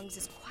up the rungs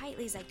as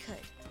quietly as I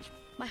could.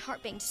 My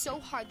heart banged so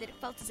hard that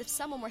it felt as if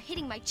someone were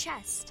hitting my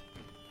chest.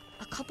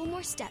 A couple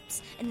more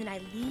steps, and then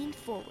I leaned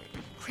forward,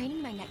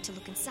 craning my neck to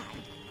look inside.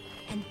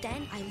 And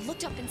then I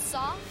looked up and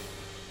saw...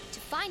 To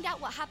find out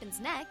what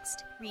happens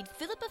next, read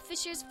Philippa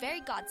Fisher's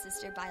Fairy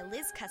Godsister by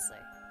Liz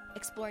Kessler.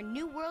 Explore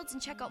new worlds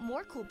and check out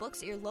more cool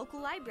books at your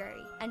local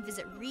library. And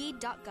visit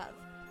read.gov.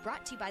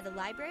 Brought to you by the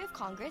Library of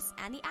Congress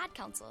and the Ad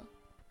Council.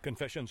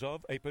 Confessions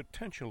of a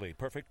Potentially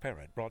Perfect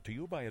Parent, brought to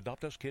you by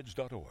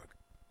AdoptUsKids.org.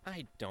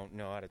 I don't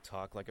know how to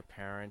talk like a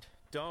parent.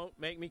 Don't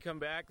make me come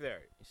back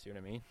there. You see what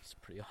I mean? It's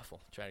pretty awful.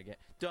 Try it again.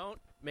 Don't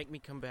make me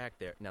come back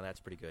there. Now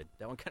that's pretty good.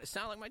 That one kind of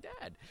sounded like my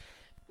dad.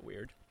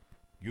 Weird.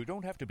 You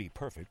don't have to be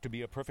perfect to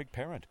be a perfect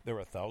parent. There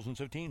are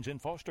thousands of teens in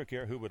foster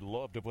care who would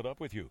love to put up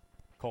with you.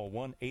 Call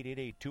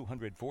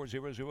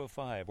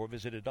 1-888-200-4005 or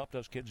visit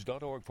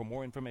AdoptUsKids.org for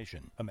more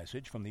information. A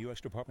message from the U.S.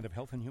 Department of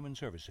Health and Human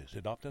Services,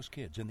 Adopt Us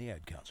Kids, and the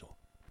Ad Council.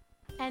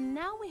 And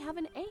now we have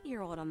an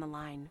 8-year-old on the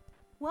line.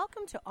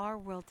 Welcome to Our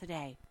World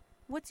Today.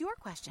 What's your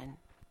question?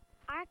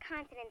 Our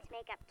continents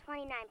make up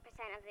 29%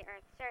 of the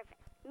Earth's surface,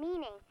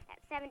 meaning that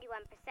 71%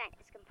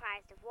 is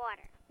comprised of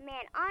water.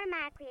 Man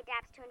automatically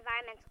adapts to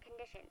environmental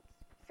conditions.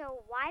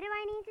 So why do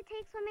I need to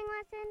take swimming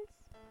lessons?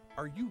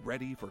 Are you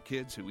ready for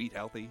kids who eat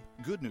healthy?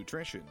 Good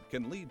nutrition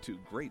can lead to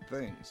great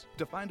things.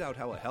 To find out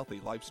how a healthy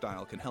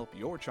lifestyle can help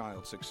your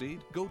child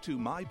succeed, go to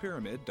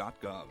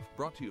mypyramid.gov.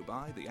 Brought to you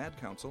by the Ad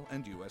Council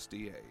and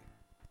USDA.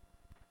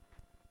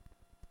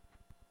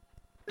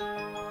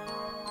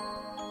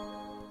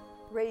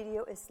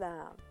 Radio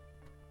Islam,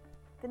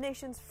 the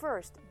nation's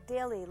first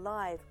daily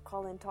live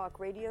call-in talk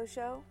radio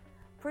show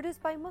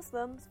produced by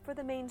Muslims for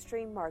the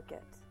mainstream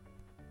market.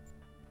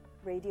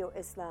 Radio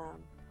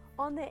Islam,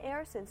 on the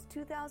air since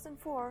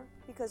 2004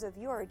 because of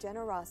your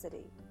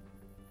generosity.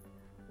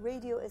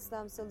 Radio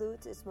Islam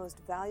salutes its most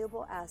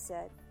valuable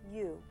asset,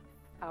 you,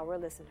 our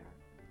listener.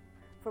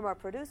 From our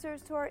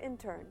producers to our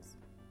interns,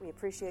 we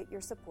appreciate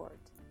your support.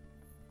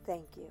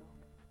 Thank you.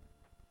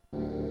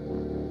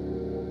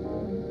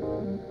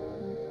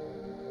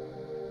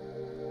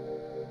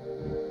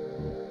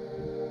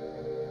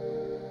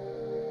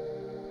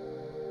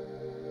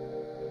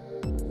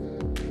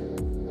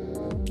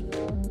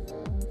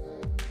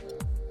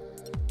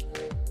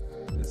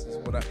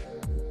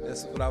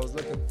 This is what I was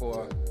looking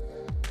for.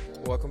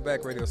 Welcome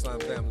back, Radio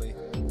Islam family.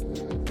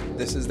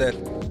 This is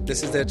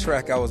that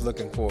track I was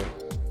looking for.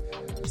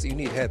 So you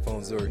need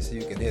headphones, Zuri, so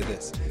you can hear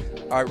this.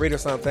 All right, Radio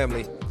Islam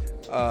family.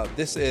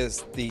 This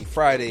is the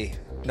Friday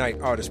Night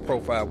Artist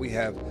Profile. We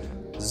have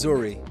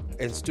Zuri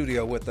in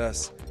studio with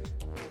us.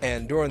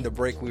 And during the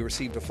break, we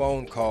received a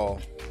phone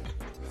call.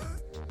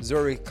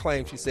 Zuri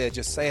claimed, she said,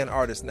 just say an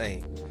artist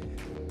name.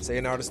 Say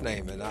an artist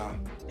name, and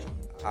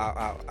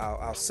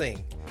I'll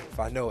sing if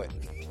I know it.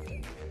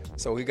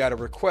 So we got a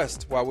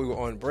request while we were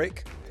on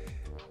break,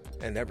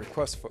 and that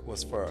request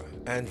was for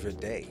Andra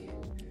Day.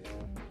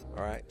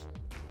 All right,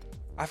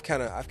 I've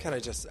kind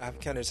of just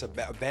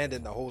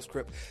abandoned the whole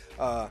script.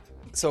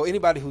 So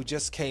anybody who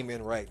just came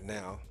in right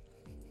now,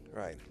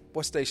 right?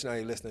 What station are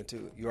you listening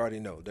to? You already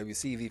know,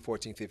 WCEV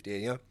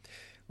 1450 AM.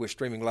 We're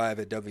streaming live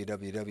at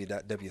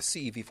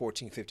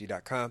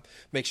www.wcev1450.com.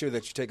 Make sure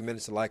that you take a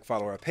minute to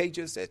follow our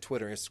pages at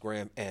Twitter,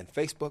 Instagram, and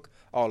Facebook,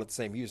 all at the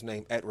same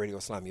username at Radio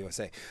Islam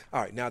USA.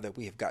 All right, now that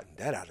we have gotten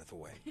that out of the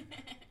way,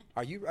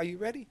 are you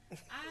ready?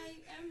 I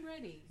am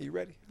ready. You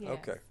ready? Yes.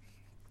 Okay.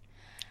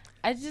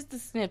 It's just a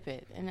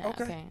snippet.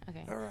 Okay.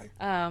 All right.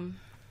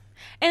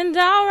 And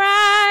I'll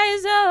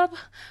rise up,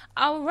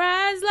 I'll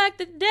rise like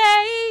the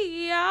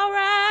day, I'll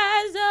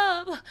rise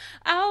up,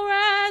 I'll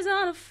rise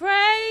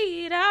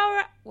unafraid, I'll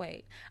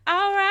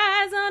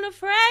rise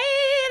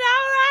unafraid,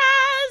 I'll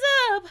rise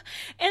up,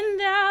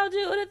 and I'll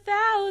do it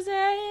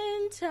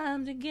 1,000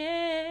 times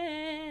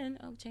again.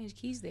 Oh, change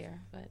keys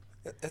there, but.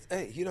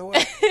 Hey, you know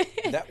what?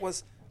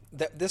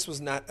 This was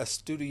not a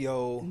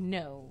studio.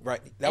 No.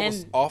 Right. That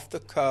was off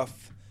the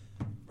cuff.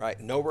 Right,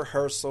 no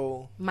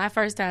rehearsal. My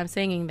first time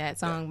singing that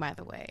song, by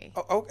the way.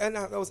 Oh, and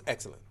that was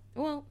excellent.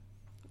 Well,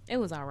 it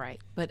was all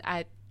right, but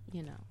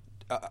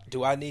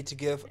do I need to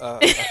give a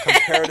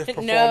comparative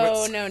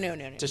performance?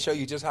 No. To show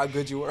you just how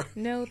good you were?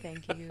 No,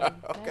 thank you.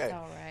 Okay. That's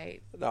all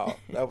right. No,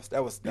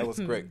 that was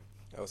great.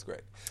 That was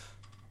great.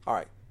 All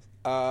right.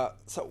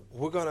 So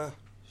we're gonna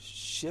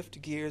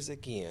shift gears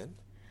again.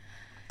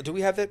 Do we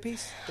have that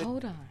piece?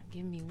 Hold on.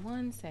 Give me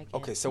 1 second.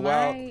 Okay, so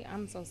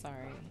I'm so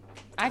sorry.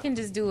 I can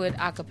just do it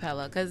a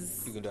cappella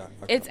because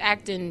it's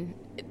acting.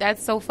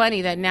 That's so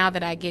funny that now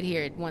that I get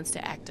here, it wants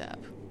to act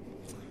up.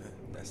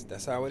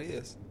 That's how it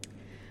is.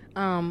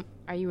 Are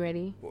you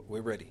ready? We're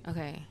ready.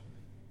 Okay.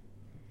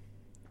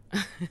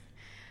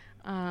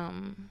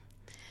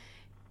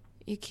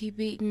 You keep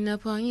beating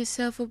up on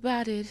yourself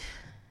about it,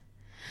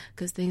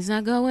 'cause things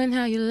not going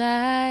how you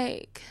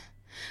like.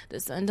 The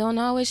sun don't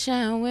always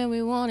shine when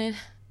we want it.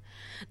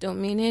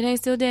 Don't mean it ain't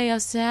still day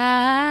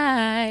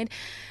outside.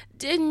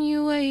 Didn't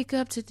you wake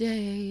up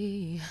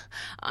today?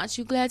 Aren't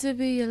you glad to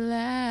be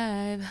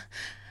alive?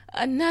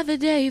 Another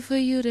day for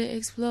you to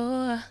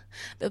explore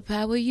the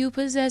power you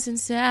possess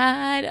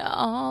inside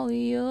all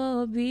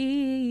your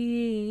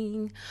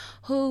being.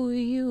 Who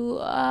you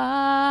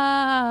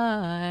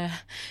are.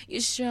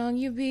 You're strong,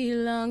 you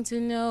belong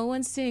to no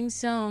one. Sing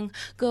song,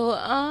 go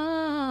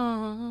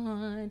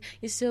on.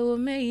 You're so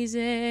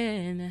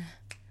amazing.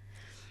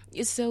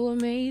 You're so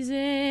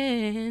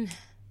amazing.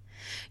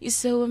 You're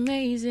so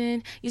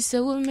amazing, you're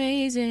so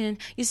amazing,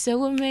 you're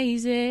so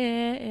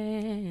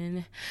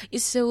amazing, you're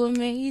so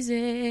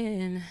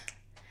amazing,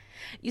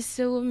 you're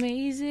so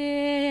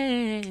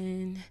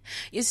amazing,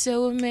 you're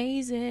so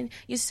amazing,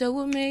 you're so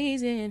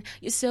amazing,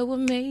 you're so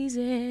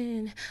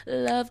amazing.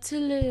 Love to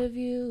live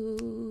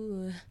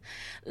you,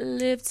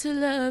 live to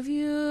love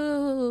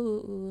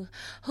you,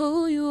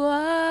 who you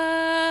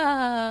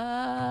are.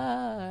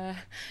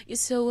 You're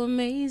so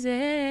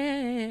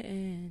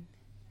amazing.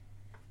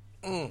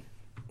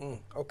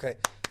 Okay,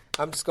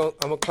 I'm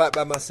gonna clap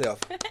by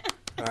myself.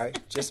 All right,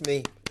 just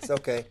me. It's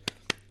okay.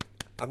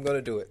 I'm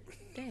gonna do it.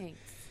 Thanks.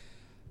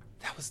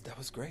 That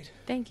was great.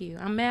 Thank you.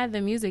 I'm mad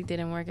the music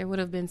didn't work. It would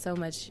have been so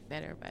much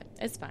better, but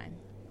it's fine.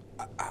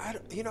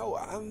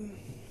 I'm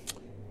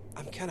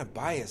kind of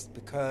biased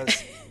because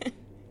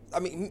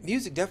I mean,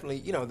 music definitely.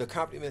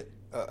 The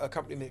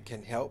accompaniment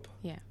can help.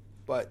 Yeah.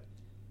 But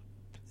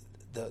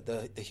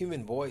the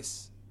human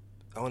voice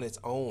on its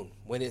own,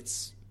 when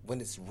it's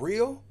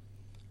real,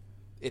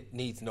 it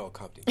needs no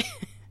accompaniment.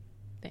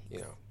 Thanks.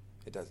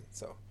 It doesn't.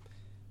 So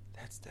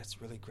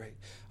that's really great.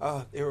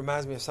 It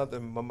reminds me of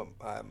something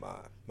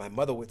my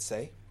mother would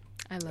say.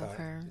 I love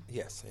her.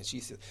 Yes, and she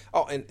said,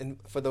 "Oh, and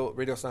for the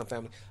Radio Sound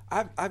family,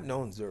 I've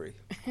known Zuri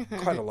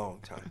quite a long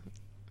time.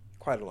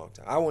 Quite a long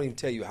time. I won't even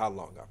tell you how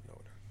long I've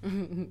known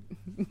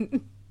her,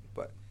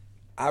 but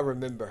I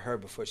remember her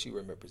before she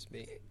remembers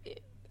me.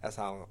 That's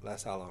how long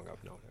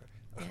I've known her.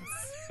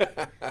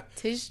 Yes,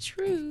 'tis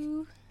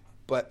true.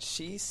 But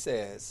she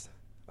says,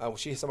 when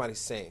she hears somebody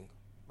sing,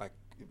 like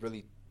it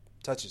really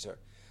touches her.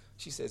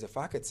 She says, if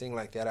I could sing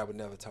like that, I would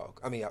never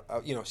talk. I mean,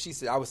 she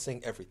said I would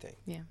sing everything.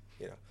 Yeah.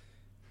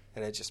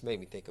 And it just made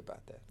me think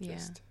about that. Yeah.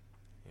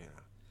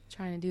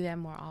 Trying to do that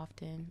more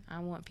often. I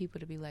want people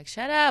to be like,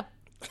 shut up.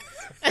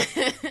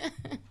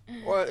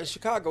 Well, in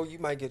Chicago, you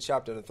might get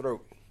chopped in the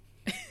throat.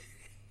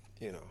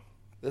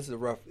 This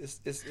is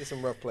it's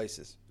some rough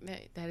places.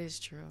 That is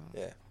true.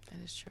 Yeah.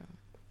 That is true.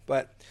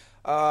 But,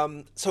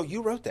 so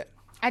you wrote that.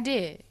 I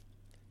did.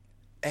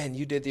 And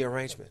you did the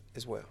arrangement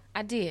as well.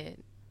 I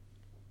did.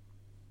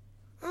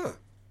 Huh.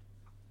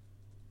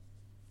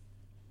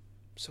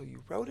 So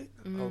you wrote it,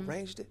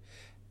 arranged it.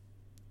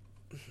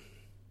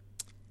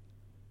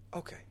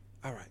 Okay.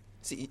 All right.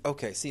 See,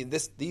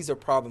 these are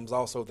problems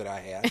also that I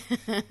have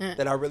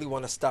that I really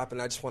want to stop,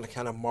 and I just want to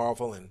kind of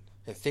marvel and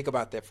think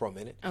about that for a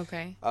minute.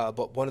 Okay.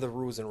 But one of the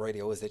rules in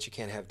radio is that you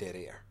can't have dead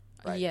air.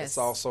 Right. Yes. It's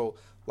also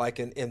like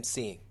in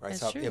emceeing, right?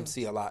 That's So I true.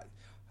 MC a lot,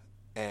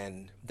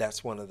 and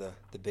that's one of the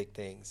big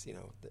things. In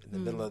the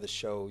middle of the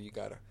show, you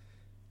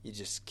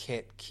just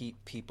can't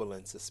keep people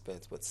in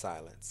suspense with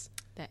silence.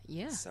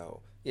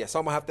 So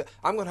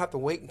I'm gonna have to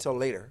wait until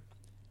later,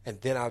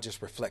 and then I'll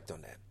just reflect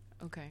on that.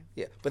 Okay.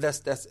 Yeah, but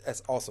that's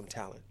awesome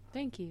talent.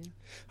 Thank you.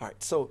 All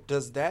right. So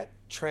does that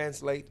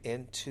translate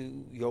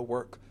into your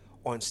work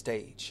on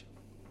stage?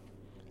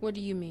 What do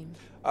you mean?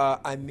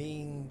 I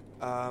mean,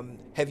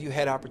 have you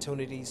had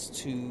opportunities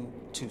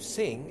to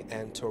sing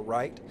and to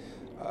write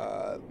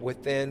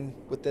within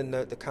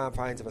the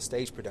confines of a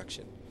stage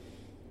production,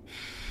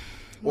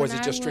 or is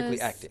it just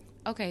strictly acting?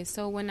 Okay,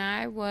 so when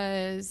I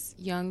was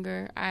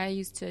younger, I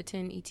used to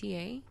attend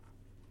ETA,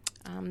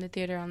 the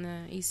theater on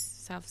the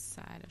south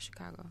side of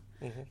Chicago,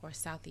 or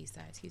southeast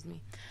side, excuse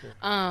me. Sure.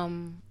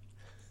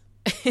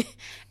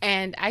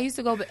 And I used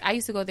to go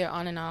there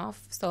on and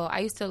off. So I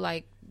used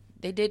to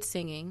they did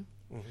singing,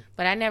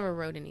 but I never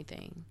wrote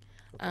anything.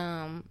 Okay.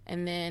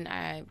 And then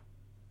I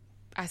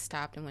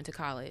stopped and went to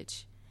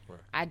college.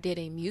 Right. I did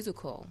a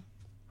musical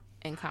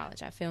in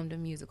college. I filmed a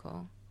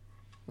musical,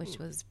 which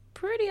was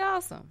pretty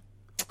awesome.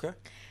 Okay.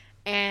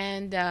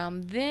 And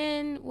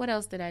then what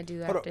else did I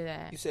do after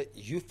that? You said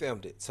you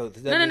filmed it, so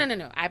does that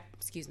No.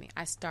 Excuse me.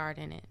 I starred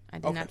in it. I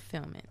did not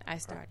film it. I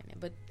starred in it,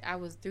 but I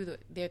was through the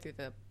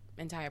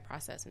entire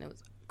process, and it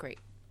was great.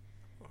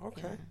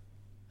 Okay. Yeah.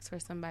 It's for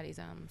somebody's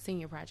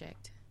senior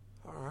project.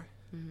 All right.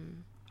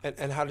 Mm-hmm.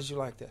 And how did you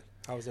like that?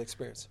 How was the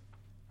experience?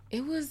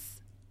 It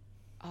was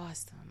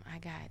awesome. I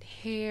got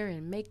hair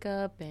and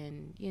makeup,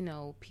 and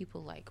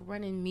people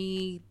running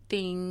me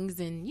things,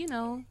 and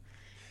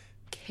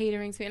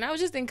catering to me. And I was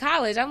just in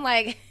college. I'm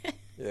like,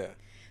 yeah.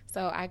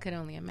 So I could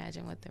only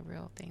imagine what the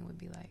real thing would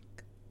be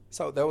like.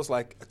 So that was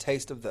like a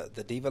taste of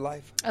the diva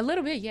life? A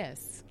little bit,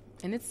 yes.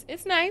 And it's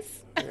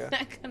nice. Yeah. I'm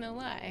not gonna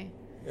lie.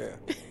 Yeah.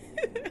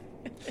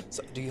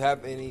 So do you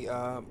have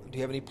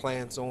any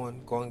plans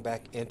on going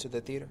back into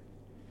the theater?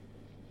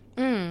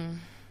 Well,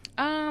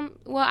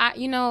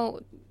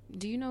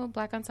 do you know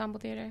Black Ensemble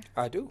Theater?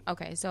 I do.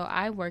 Okay, so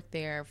I worked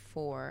there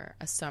for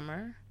a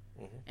summer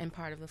and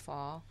part of the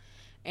fall.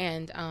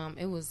 And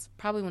it was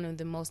probably one of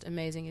the most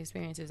amazing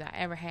experiences I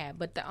ever had.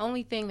 But the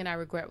only thing that I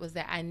regret was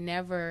that I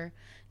never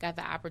got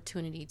the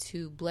opportunity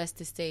to bless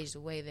the stage the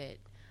way that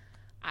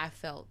I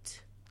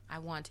felt I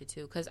wanted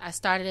to. Because I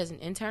started as an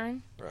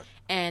intern,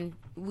 and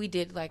we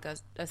did like a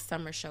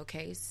summer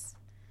showcase.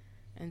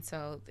 And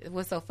so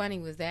what's so funny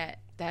was that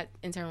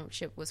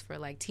internship was for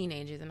like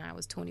teenagers, and I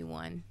was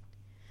 21.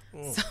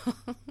 So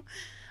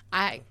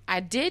I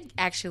did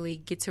actually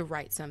get to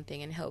write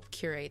something and help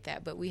curate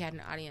that, but we had an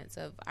audience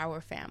of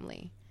our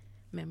family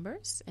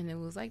members, and it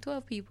was like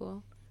 12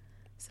 people.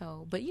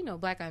 So, but you know,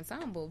 Black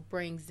Ensemble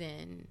brings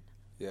in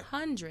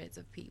hundreds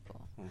of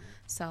people.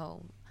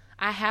 So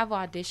I have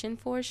auditioned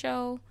for a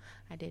show.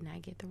 I did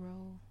not get the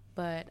role,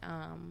 but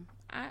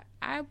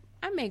I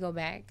may go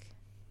back.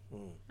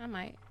 I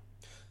might.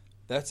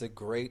 That's a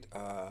great.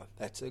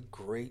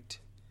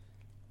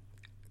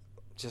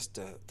 Just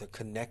the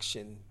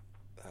connection.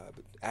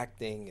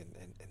 Acting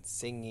and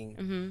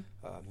singing,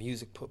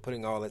 music,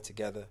 putting all that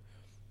together.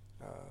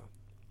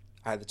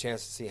 I had the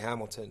chance to see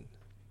Hamilton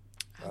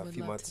a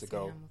few months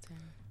ago,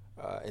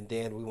 and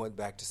then we went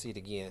back to see it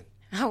again.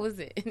 How was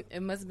it?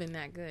 It must have been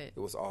that good. It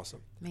was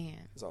awesome. Man.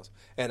 It was awesome.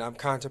 And I'm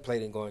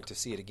contemplating going to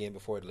see it again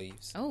before it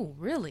leaves. Oh,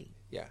 really?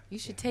 Yeah. You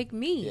should take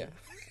me.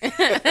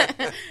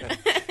 Yeah.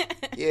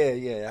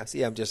 Yeah. I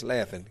see, I'm just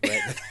laughing.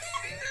 Right?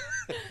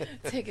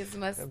 Tickets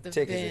must have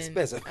been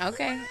expensive.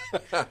 Okay,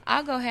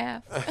 I'll go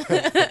half.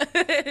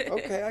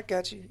 Okay, I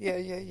got you.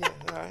 Yeah.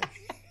 All right,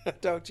 I'll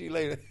talk to you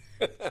later.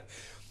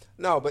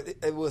 No, but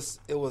it was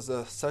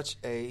such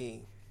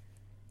a,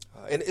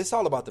 and it's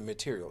all about the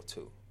material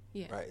too.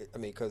 Yeah. Right. I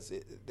mean, because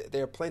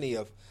there are plenty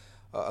of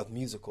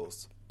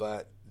musicals,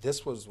 but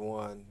this was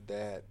one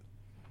that,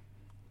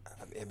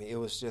 I mean, it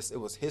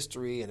was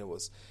history, and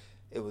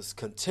it was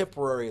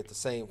contemporary at the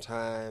same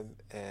time,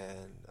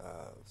 and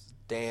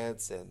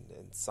dance and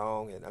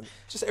song, and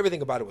just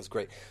everything about it was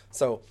great.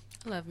 So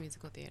I love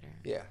musical theater.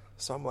 Yeah.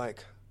 So I'm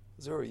like,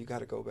 Zuri, you got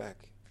to go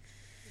back.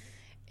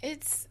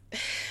 It's,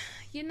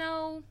 you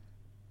know,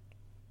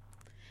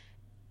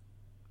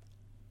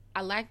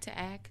 I like to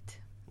act.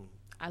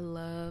 I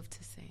love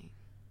to sing.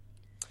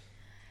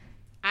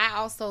 I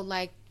also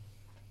like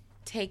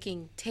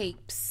taking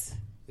tapes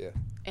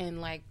and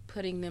like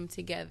putting them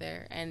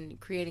together and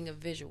creating a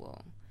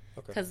visual.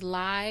 Because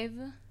live,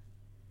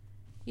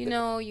 you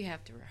know, you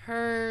have to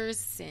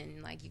rehearse,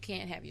 and like you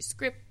can't have your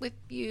script with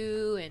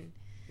you, and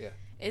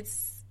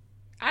it's,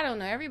 I don't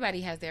know, everybody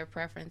has their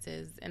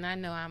preferences, and I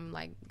know I'm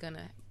like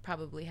gonna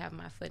probably have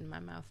my foot in my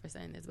mouth for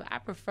saying this, but I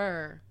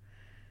prefer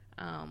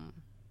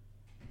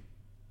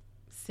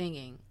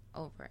singing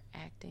over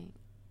acting.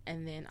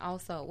 And then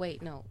also,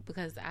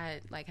 because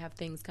I like have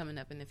things coming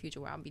up in the future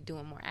where I'll be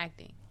doing more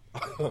acting.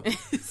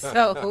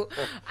 So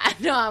I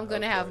know I'm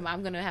gonna have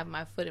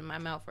my foot in my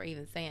mouth for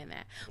even saying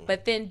that.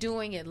 But then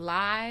doing it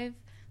live,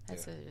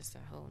 that's just a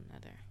whole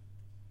nother.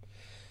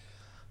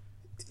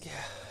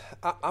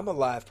 Yeah, I'm a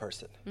live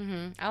person.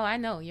 Mm-hmm. Oh, I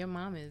know your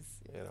mom is.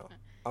 You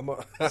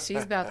know,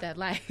 she's about that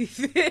life.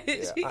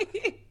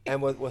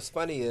 And what's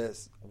funny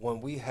is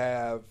when we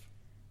have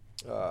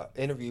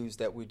interviews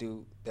that we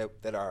do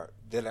that are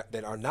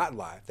not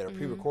live, that are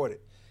pre-recorded,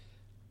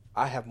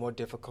 I have more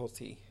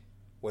difficulty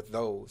with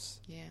those.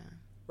 Yeah.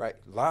 Right.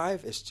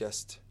 Live is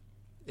just,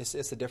 it's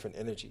a different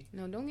energy.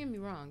 No, don't get me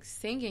wrong.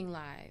 Singing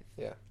live.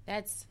 Yeah.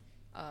 That's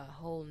a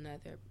whole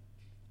nother,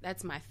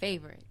 that's my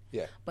favorite.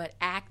 Yeah. But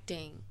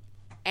acting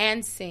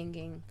and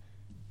singing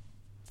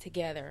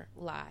together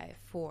live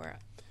for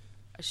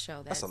a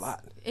show, that's a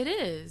lot. It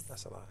is.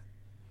 That's a lot.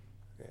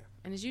 Yeah.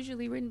 And it's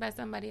usually written by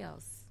somebody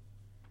else.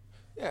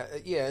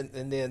 Yeah,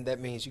 and then that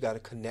means you got to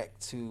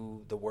connect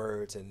to the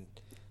words and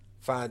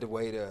find a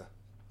way to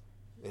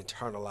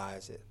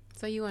internalize it.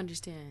 So you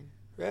understand?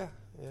 Yeah.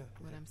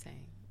 What I'm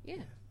saying?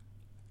 Yeah.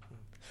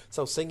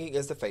 So singing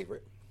is the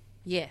favorite.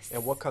 Yes.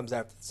 And what comes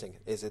after the singing?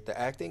 Is it the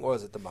acting or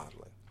is it the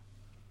modeling?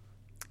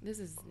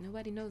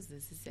 Nobody knows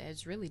this.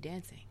 It's really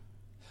dancing.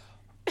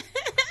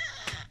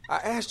 I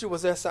asked you,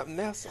 was there something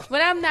else?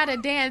 But I'm not a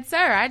dancer.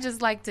 I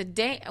just like to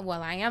dance.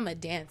 Well, I am a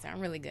dancer.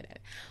 I'm really good at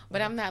it.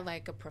 But I'm not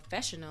like a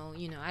professional.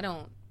 You know, I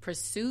don't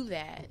pursue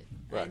that.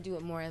 Right. I do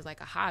it more as like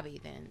a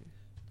hobby than.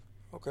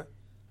 Okay.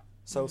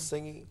 So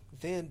singing,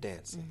 then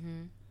dancing.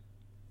 Mm-hmm.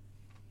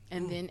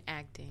 And then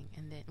acting.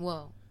 And then,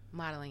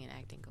 modeling and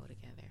acting go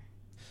together.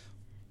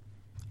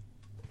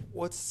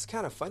 What's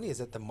kind of funny is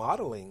that the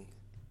modeling,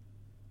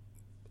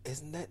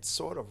 isn't that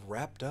sort of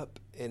wrapped up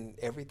in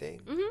everything?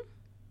 Mm-hmm.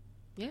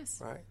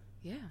 Yes. Right?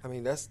 Yeah. I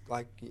mean, that's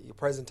like your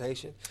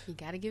presentation. You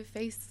got to give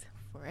face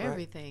for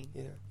everything.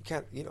 You know, you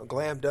can't,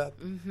 glammed up,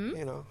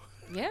 Mm-hmm.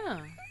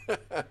 Yeah.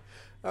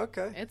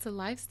 Okay. It's a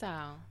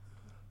lifestyle.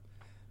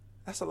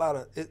 That's a lot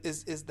of,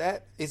 is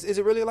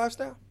it really a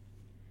lifestyle?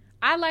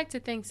 I like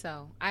to think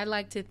so. I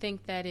like to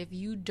think that if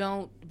you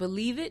don't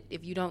believe it,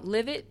 if you don't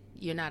live it,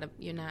 you're not,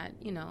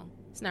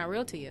 it's not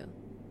real to you.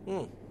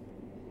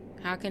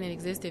 How can it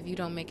exist if you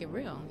don't make it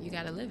real? You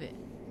got to live it.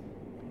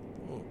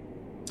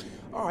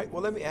 All right.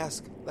 Well, let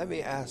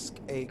me ask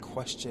a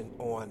question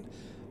on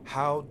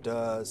how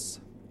does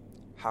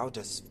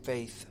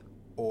faith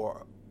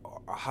or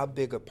how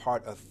big a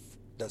part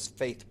does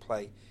faith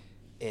play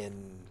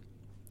in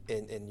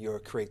your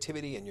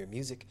creativity and your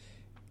music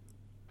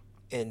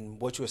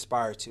and what you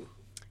aspire to?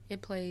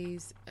 It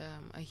plays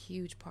a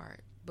huge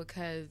part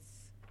because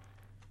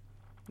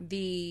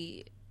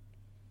the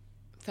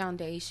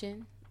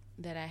foundation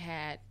that I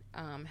had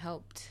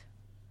helped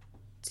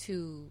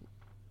to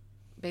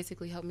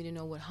basically help me to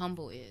know what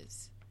humble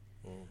is.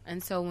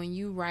 And so when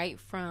you write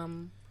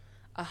from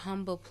a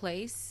humble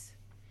place,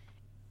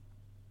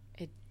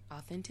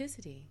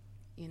 authenticity,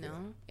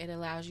 it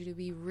allows you to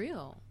be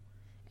real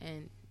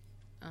and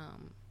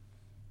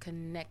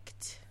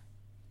connect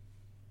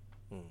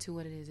to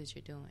what it is that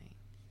you're doing.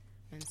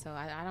 And so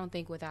I don't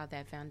think without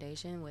that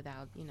foundation,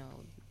 without,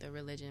 the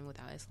religion,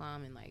 without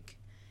Islam and like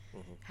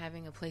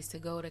having a place to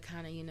go to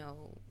kind of,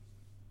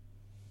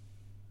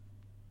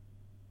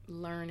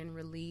 learn and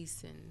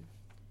release and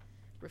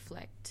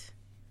reflect,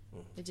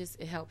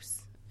 it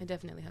helps. It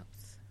definitely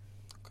helps.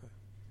 Okay.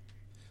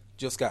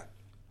 Jill Scott.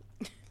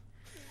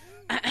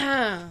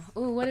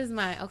 Ooh, what is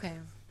okay.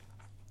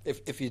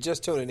 If you're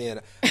just tuning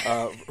in,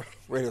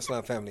 Radio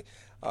Islam family,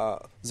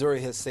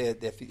 Zuri has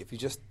said that if you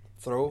just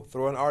throw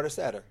an artist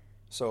at her,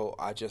 so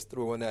I just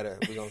threw one at her.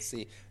 We're gonna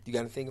see. You got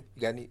anything?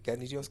 You got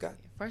any Jill Scott?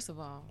 First of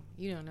all,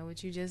 you don't know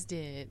what you just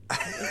did.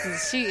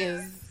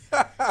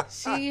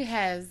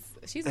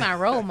 She's my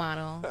role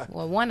model.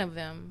 Well, one of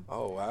them.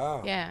 Oh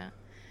wow. Yeah.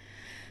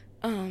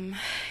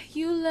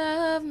 You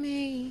love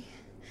me.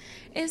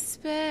 It's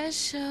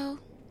special.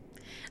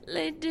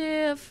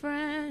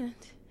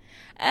 Different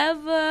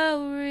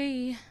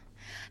every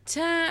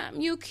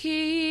time you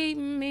keep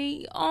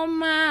me on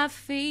my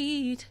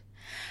feet,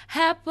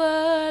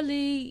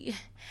 happily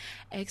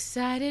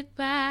excited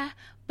by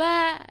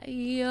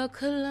your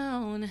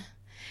cologne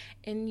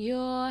in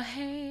your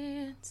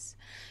hands,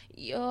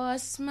 your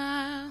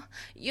smile,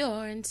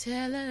 your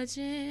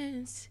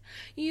intelligence.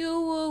 You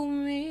woo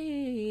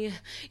me,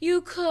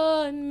 you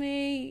court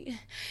me,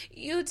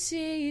 you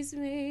tease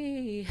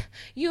me,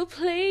 you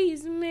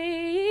please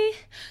me,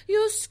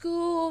 you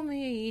school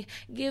me,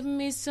 give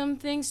me some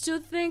things to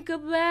think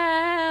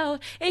about,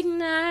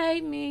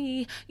 ignite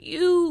me,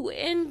 you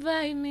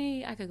invite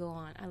me. I could go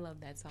on. I love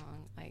that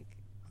song.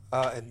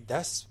 And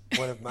that's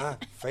one of my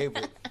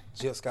favorite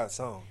Jill Scott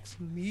songs.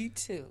 Me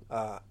too.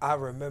 I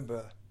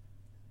remember.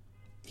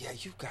 Yeah,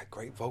 you've got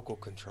great vocal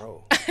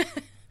control.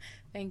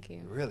 Thank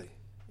you. Really,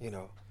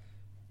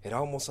 it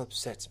almost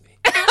upsets me.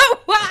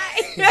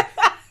 Why?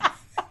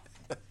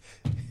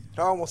 It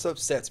almost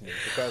upsets me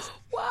because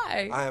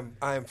why?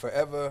 I am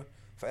forever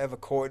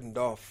cordoned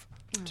off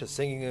to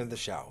singing in the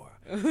shower.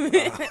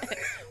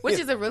 Which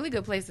is a really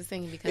good place to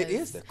sing because it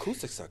is. The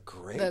acoustics are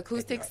great. The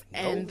acoustics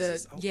and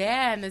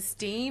and the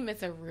steam.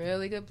 It's a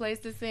really good place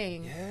to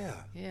sing.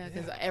 Yeah,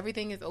 because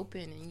everything is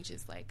open and you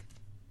just like.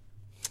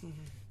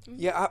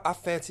 Yeah, I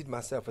fancied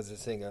myself as a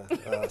singer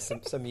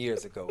some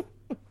years ago,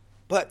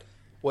 but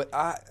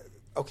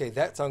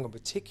that song in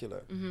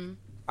particular,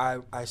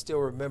 I still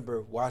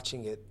remember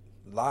watching it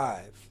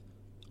live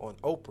on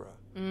Oprah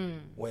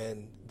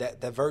when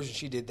that version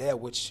she did there,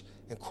 which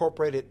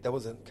incorporated, there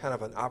was kind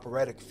of an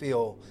operatic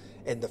feel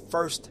in the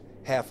first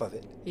half of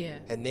it,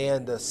 and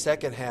then the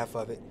second half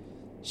of it,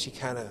 she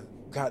kind of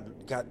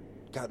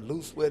got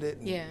loose with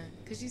it.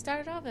 Because she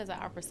started off as an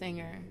opera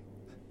singer.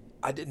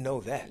 I didn't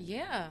know that.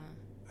 Yeah.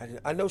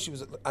 I know she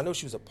was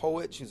a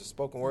poet. She was a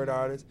spoken word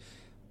artist.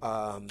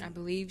 I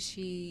believe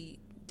she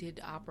did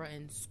opera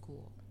in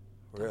school.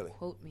 Really? Don't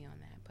quote me on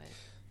that, but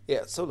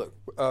yeah. So look,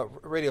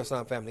 Radio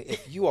Islam family,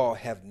 if you all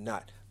have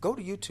not, go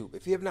to YouTube.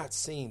 If you have not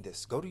seen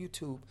this, go to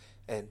YouTube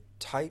and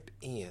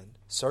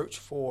search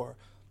for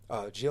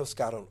Jill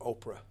Scott on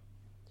Oprah,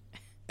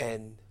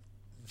 and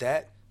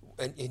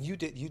you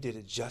did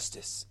it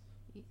justice.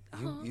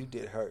 You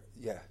did her.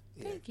 Yeah.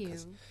 Thank you.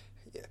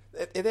 Yeah,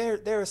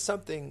 there is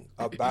something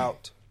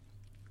about,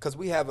 because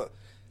we've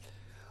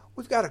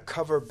got a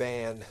cover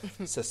band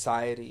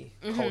society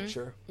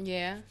culture.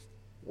 Yeah.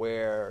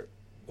 Where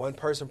one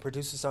person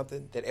produces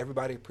something that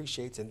everybody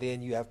appreciates, and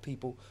then you have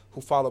people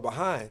who follow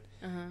behind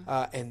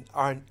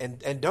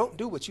and don't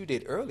do what you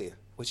did earlier,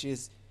 which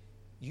is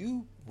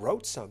you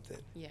wrote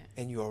something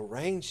and you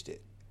arranged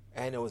it,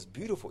 and it was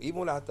beautiful,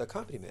 even without the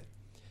accompaniment.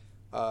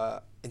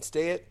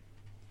 Instead,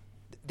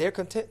 they're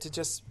content to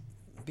just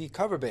be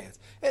cover bands,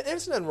 and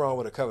there's nothing wrong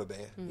with a cover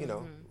band.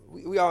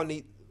 We all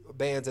need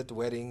bands at the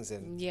weddings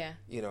and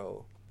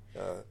picnics.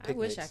 I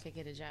wish I could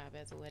get a job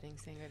as a wedding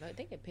singer.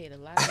 They get paid a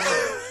lot of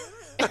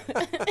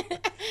money.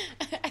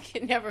 I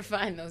can never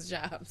find those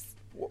jobs.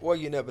 Well,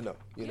 you never know.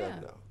 You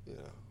never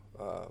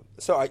know.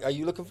 So are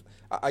you looking?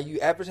 Are you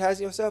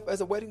advertising yourself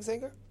as a wedding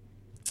singer?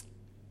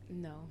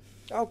 No.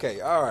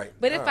 Okay. All right.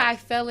 But if I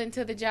fell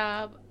into the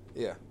job,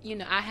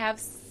 I have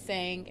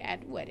sang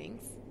at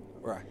weddings.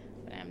 Right.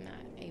 But I'm not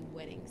a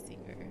wedding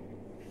singer.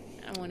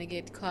 I don't want to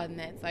get caught in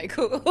that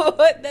cycle.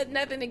 That's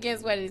nothing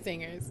against wedding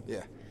singers.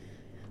 Yeah.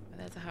 But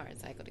that's a hard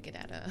cycle to get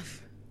out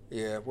of.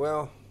 Yeah,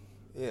 well,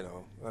 You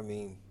know, I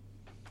mean,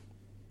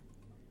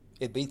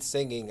 it beats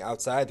singing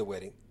outside the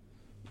wedding.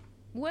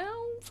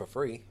 Well, for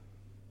free.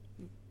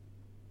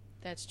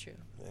 That's true.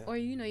 Yeah. Or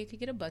you could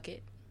get a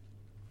bucket.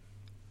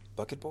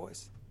 Bucket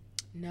boys?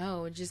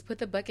 No, just put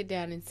the bucket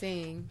down and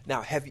sing.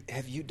 Now, have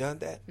you done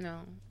that?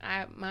 No,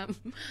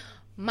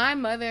 my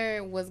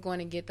mother was going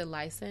to get the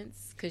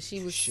license because she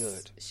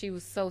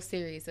was so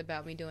serious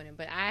about me doing it.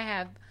 But I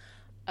have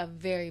a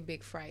very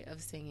big fright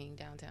of singing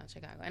downtown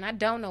Chicago, and I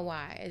don't know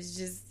why. It's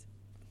just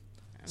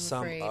I'm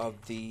afraid.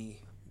 Of the,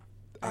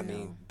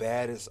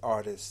 baddest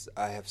artists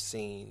I have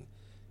seen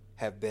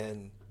have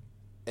been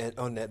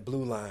on that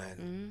blue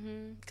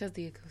line. Because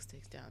the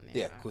acoustics down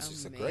there. Yeah,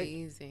 acoustics are great.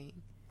 Amazing.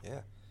 Yeah.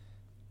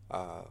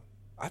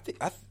 I think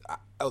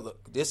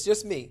look, this is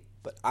just me,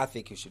 but I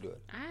think you should do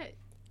it.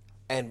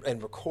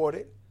 And record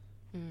it.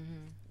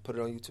 Put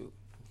it on YouTube.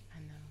 I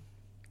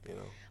know. You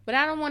know. But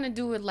I don't want to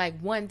do it like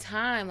one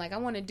time. Like I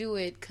want to do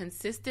it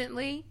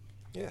consistently.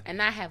 Yeah.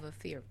 And I have a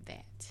fear of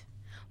that.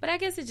 But I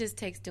guess it just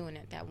takes doing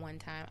it that one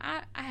time.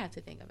 I have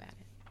to think about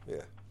it.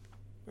 Yeah.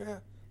 Yeah.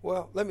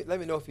 Well, let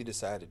me know if you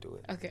decide to do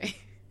it. Okay.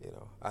 You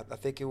know, I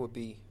think it would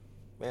be,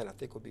 I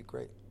think it would be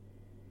great.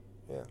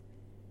 Yeah.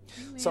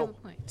 So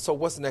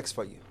what's next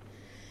for you?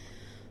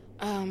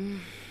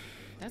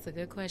 That's a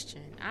good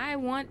question.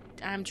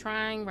 I'm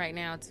trying right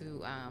now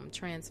to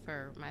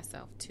transfer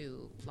myself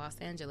to Los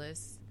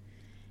Angeles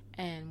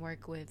and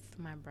work with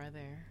my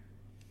brother.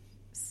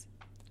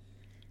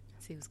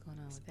 See what's going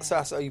on with that. So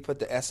I saw you put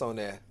the S on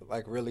there,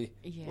 like really,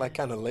 like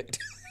kind of late.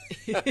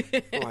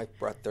 Like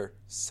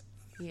brothers.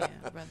 Yeah,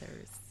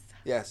 brothers.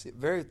 Yes,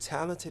 very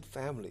talented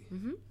family.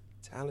 Mm-hmm.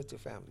 Talented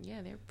family.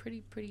 Yeah, they're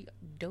pretty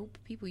dope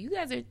people. You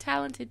guys are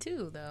talented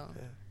too, though.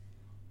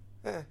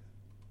 Yeah.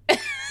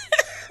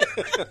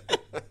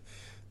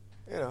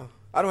 You know,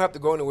 I don't have to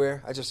go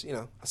anywhere. I just,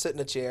 I sit in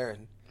a chair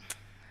and,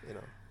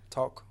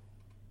 talk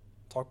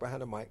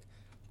behind the mic.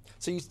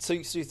 So you're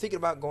thinking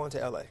about going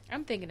to LA?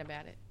 I'm thinking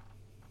about it.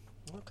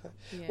 Okay.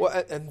 Yeah.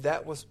 Well, and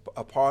that was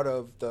a part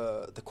of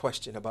the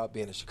question about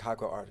being a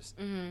Chicago artist,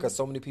 because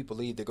so many people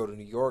leave. They go to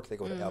New York, they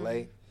go to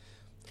LA,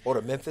 or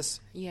to Memphis.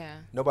 Yeah.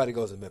 Nobody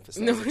goes to Memphis.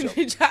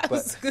 Nobody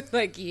tries.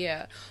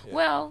 Yeah.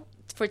 Well,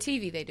 for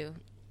TV they do.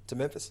 To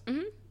Memphis?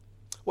 Mm-hmm.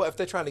 Well, if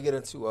they're trying to get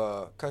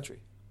into country.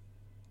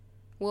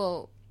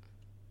 Well,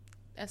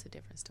 that's a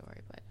different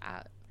story. But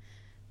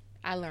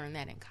I learned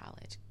that in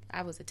college.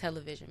 I was a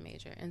television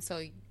major, and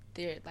so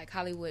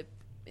Hollywood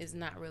is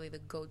not really the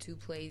go-to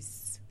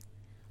place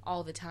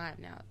all the time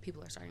now.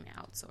 People are starting to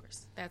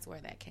outsource. That's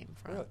where that came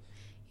from. Really?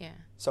 Yeah.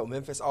 So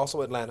Memphis,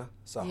 also Atlanta.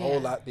 So a whole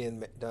lot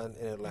being done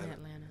in Atlanta. In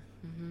Atlanta.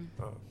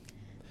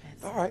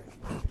 Mm-hmm. All right.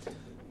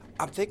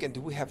 I'm thinking, do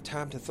we have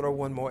time to throw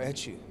one more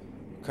at you?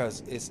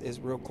 Because it's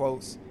real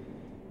close.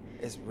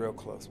 It's real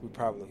close. We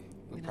probably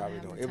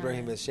don't.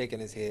 Ibrahim is shaking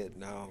his head.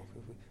 No,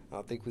 I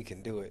don't think we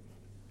can do it.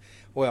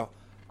 Well,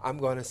 I'm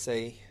going to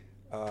say,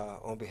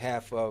 on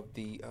behalf of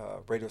the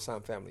Radio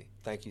Sound family,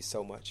 thank you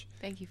so much.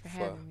 Thank you for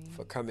having me.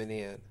 For coming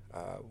in.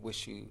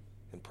 Wish you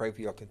and pray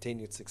for your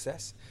continued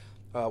success.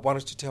 Why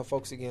don't you tell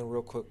folks again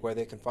real quick where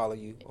they can follow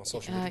you on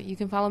social media? You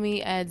can follow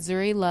me at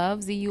Zuri Love,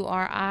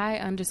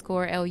 ZURI_LUV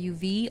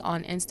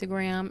on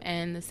Instagram,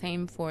 and the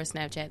same for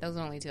Snapchat. Those are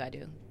the only two I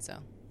do. So.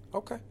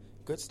 Okay.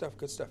 Good stuff.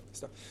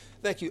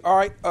 Thank you. All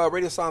right,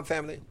 Radio Sound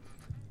family,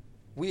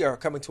 we are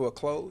coming to a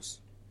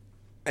close,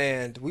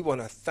 and we want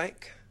to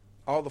thank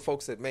all the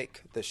folks that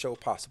make the show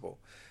possible.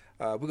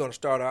 We're going to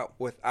start out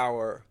with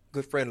our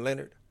good friend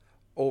Leonard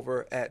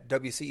over at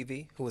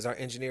WCEV, who is our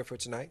engineer for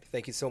tonight.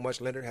 Thank you so much,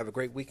 Leonard. Have a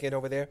great weekend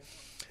over there.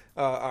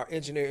 Our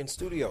engineer in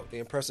studio, the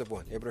impressive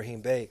one,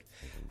 Ibrahim Beg.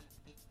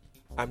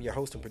 I'm your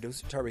host and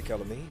producer, Tariq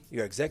El-Amin.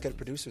 Your executive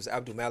producer is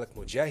Abdul Malik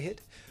Mujahid.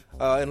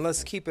 And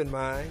let's keep in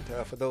mind,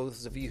 for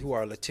those of you who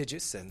are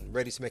litigious and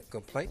ready to make a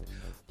complaint,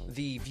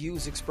 the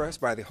views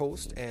expressed by the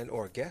host and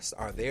or guests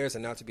are theirs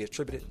and not to be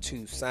attributed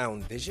to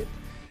Sound Vision.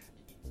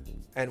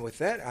 And with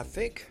that, I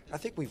think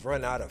we've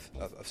run out of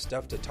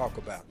stuff to talk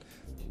about.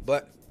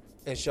 But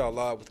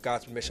inshallah, with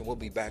God's permission, we'll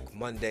be back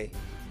Monday.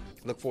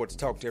 Look forward to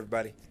talking to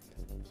everybody.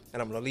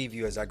 And I'm going to leave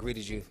you as I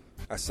greeted you.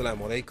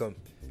 Assalamu alaikum.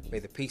 May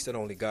the peace that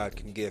only God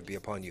can give be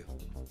upon you.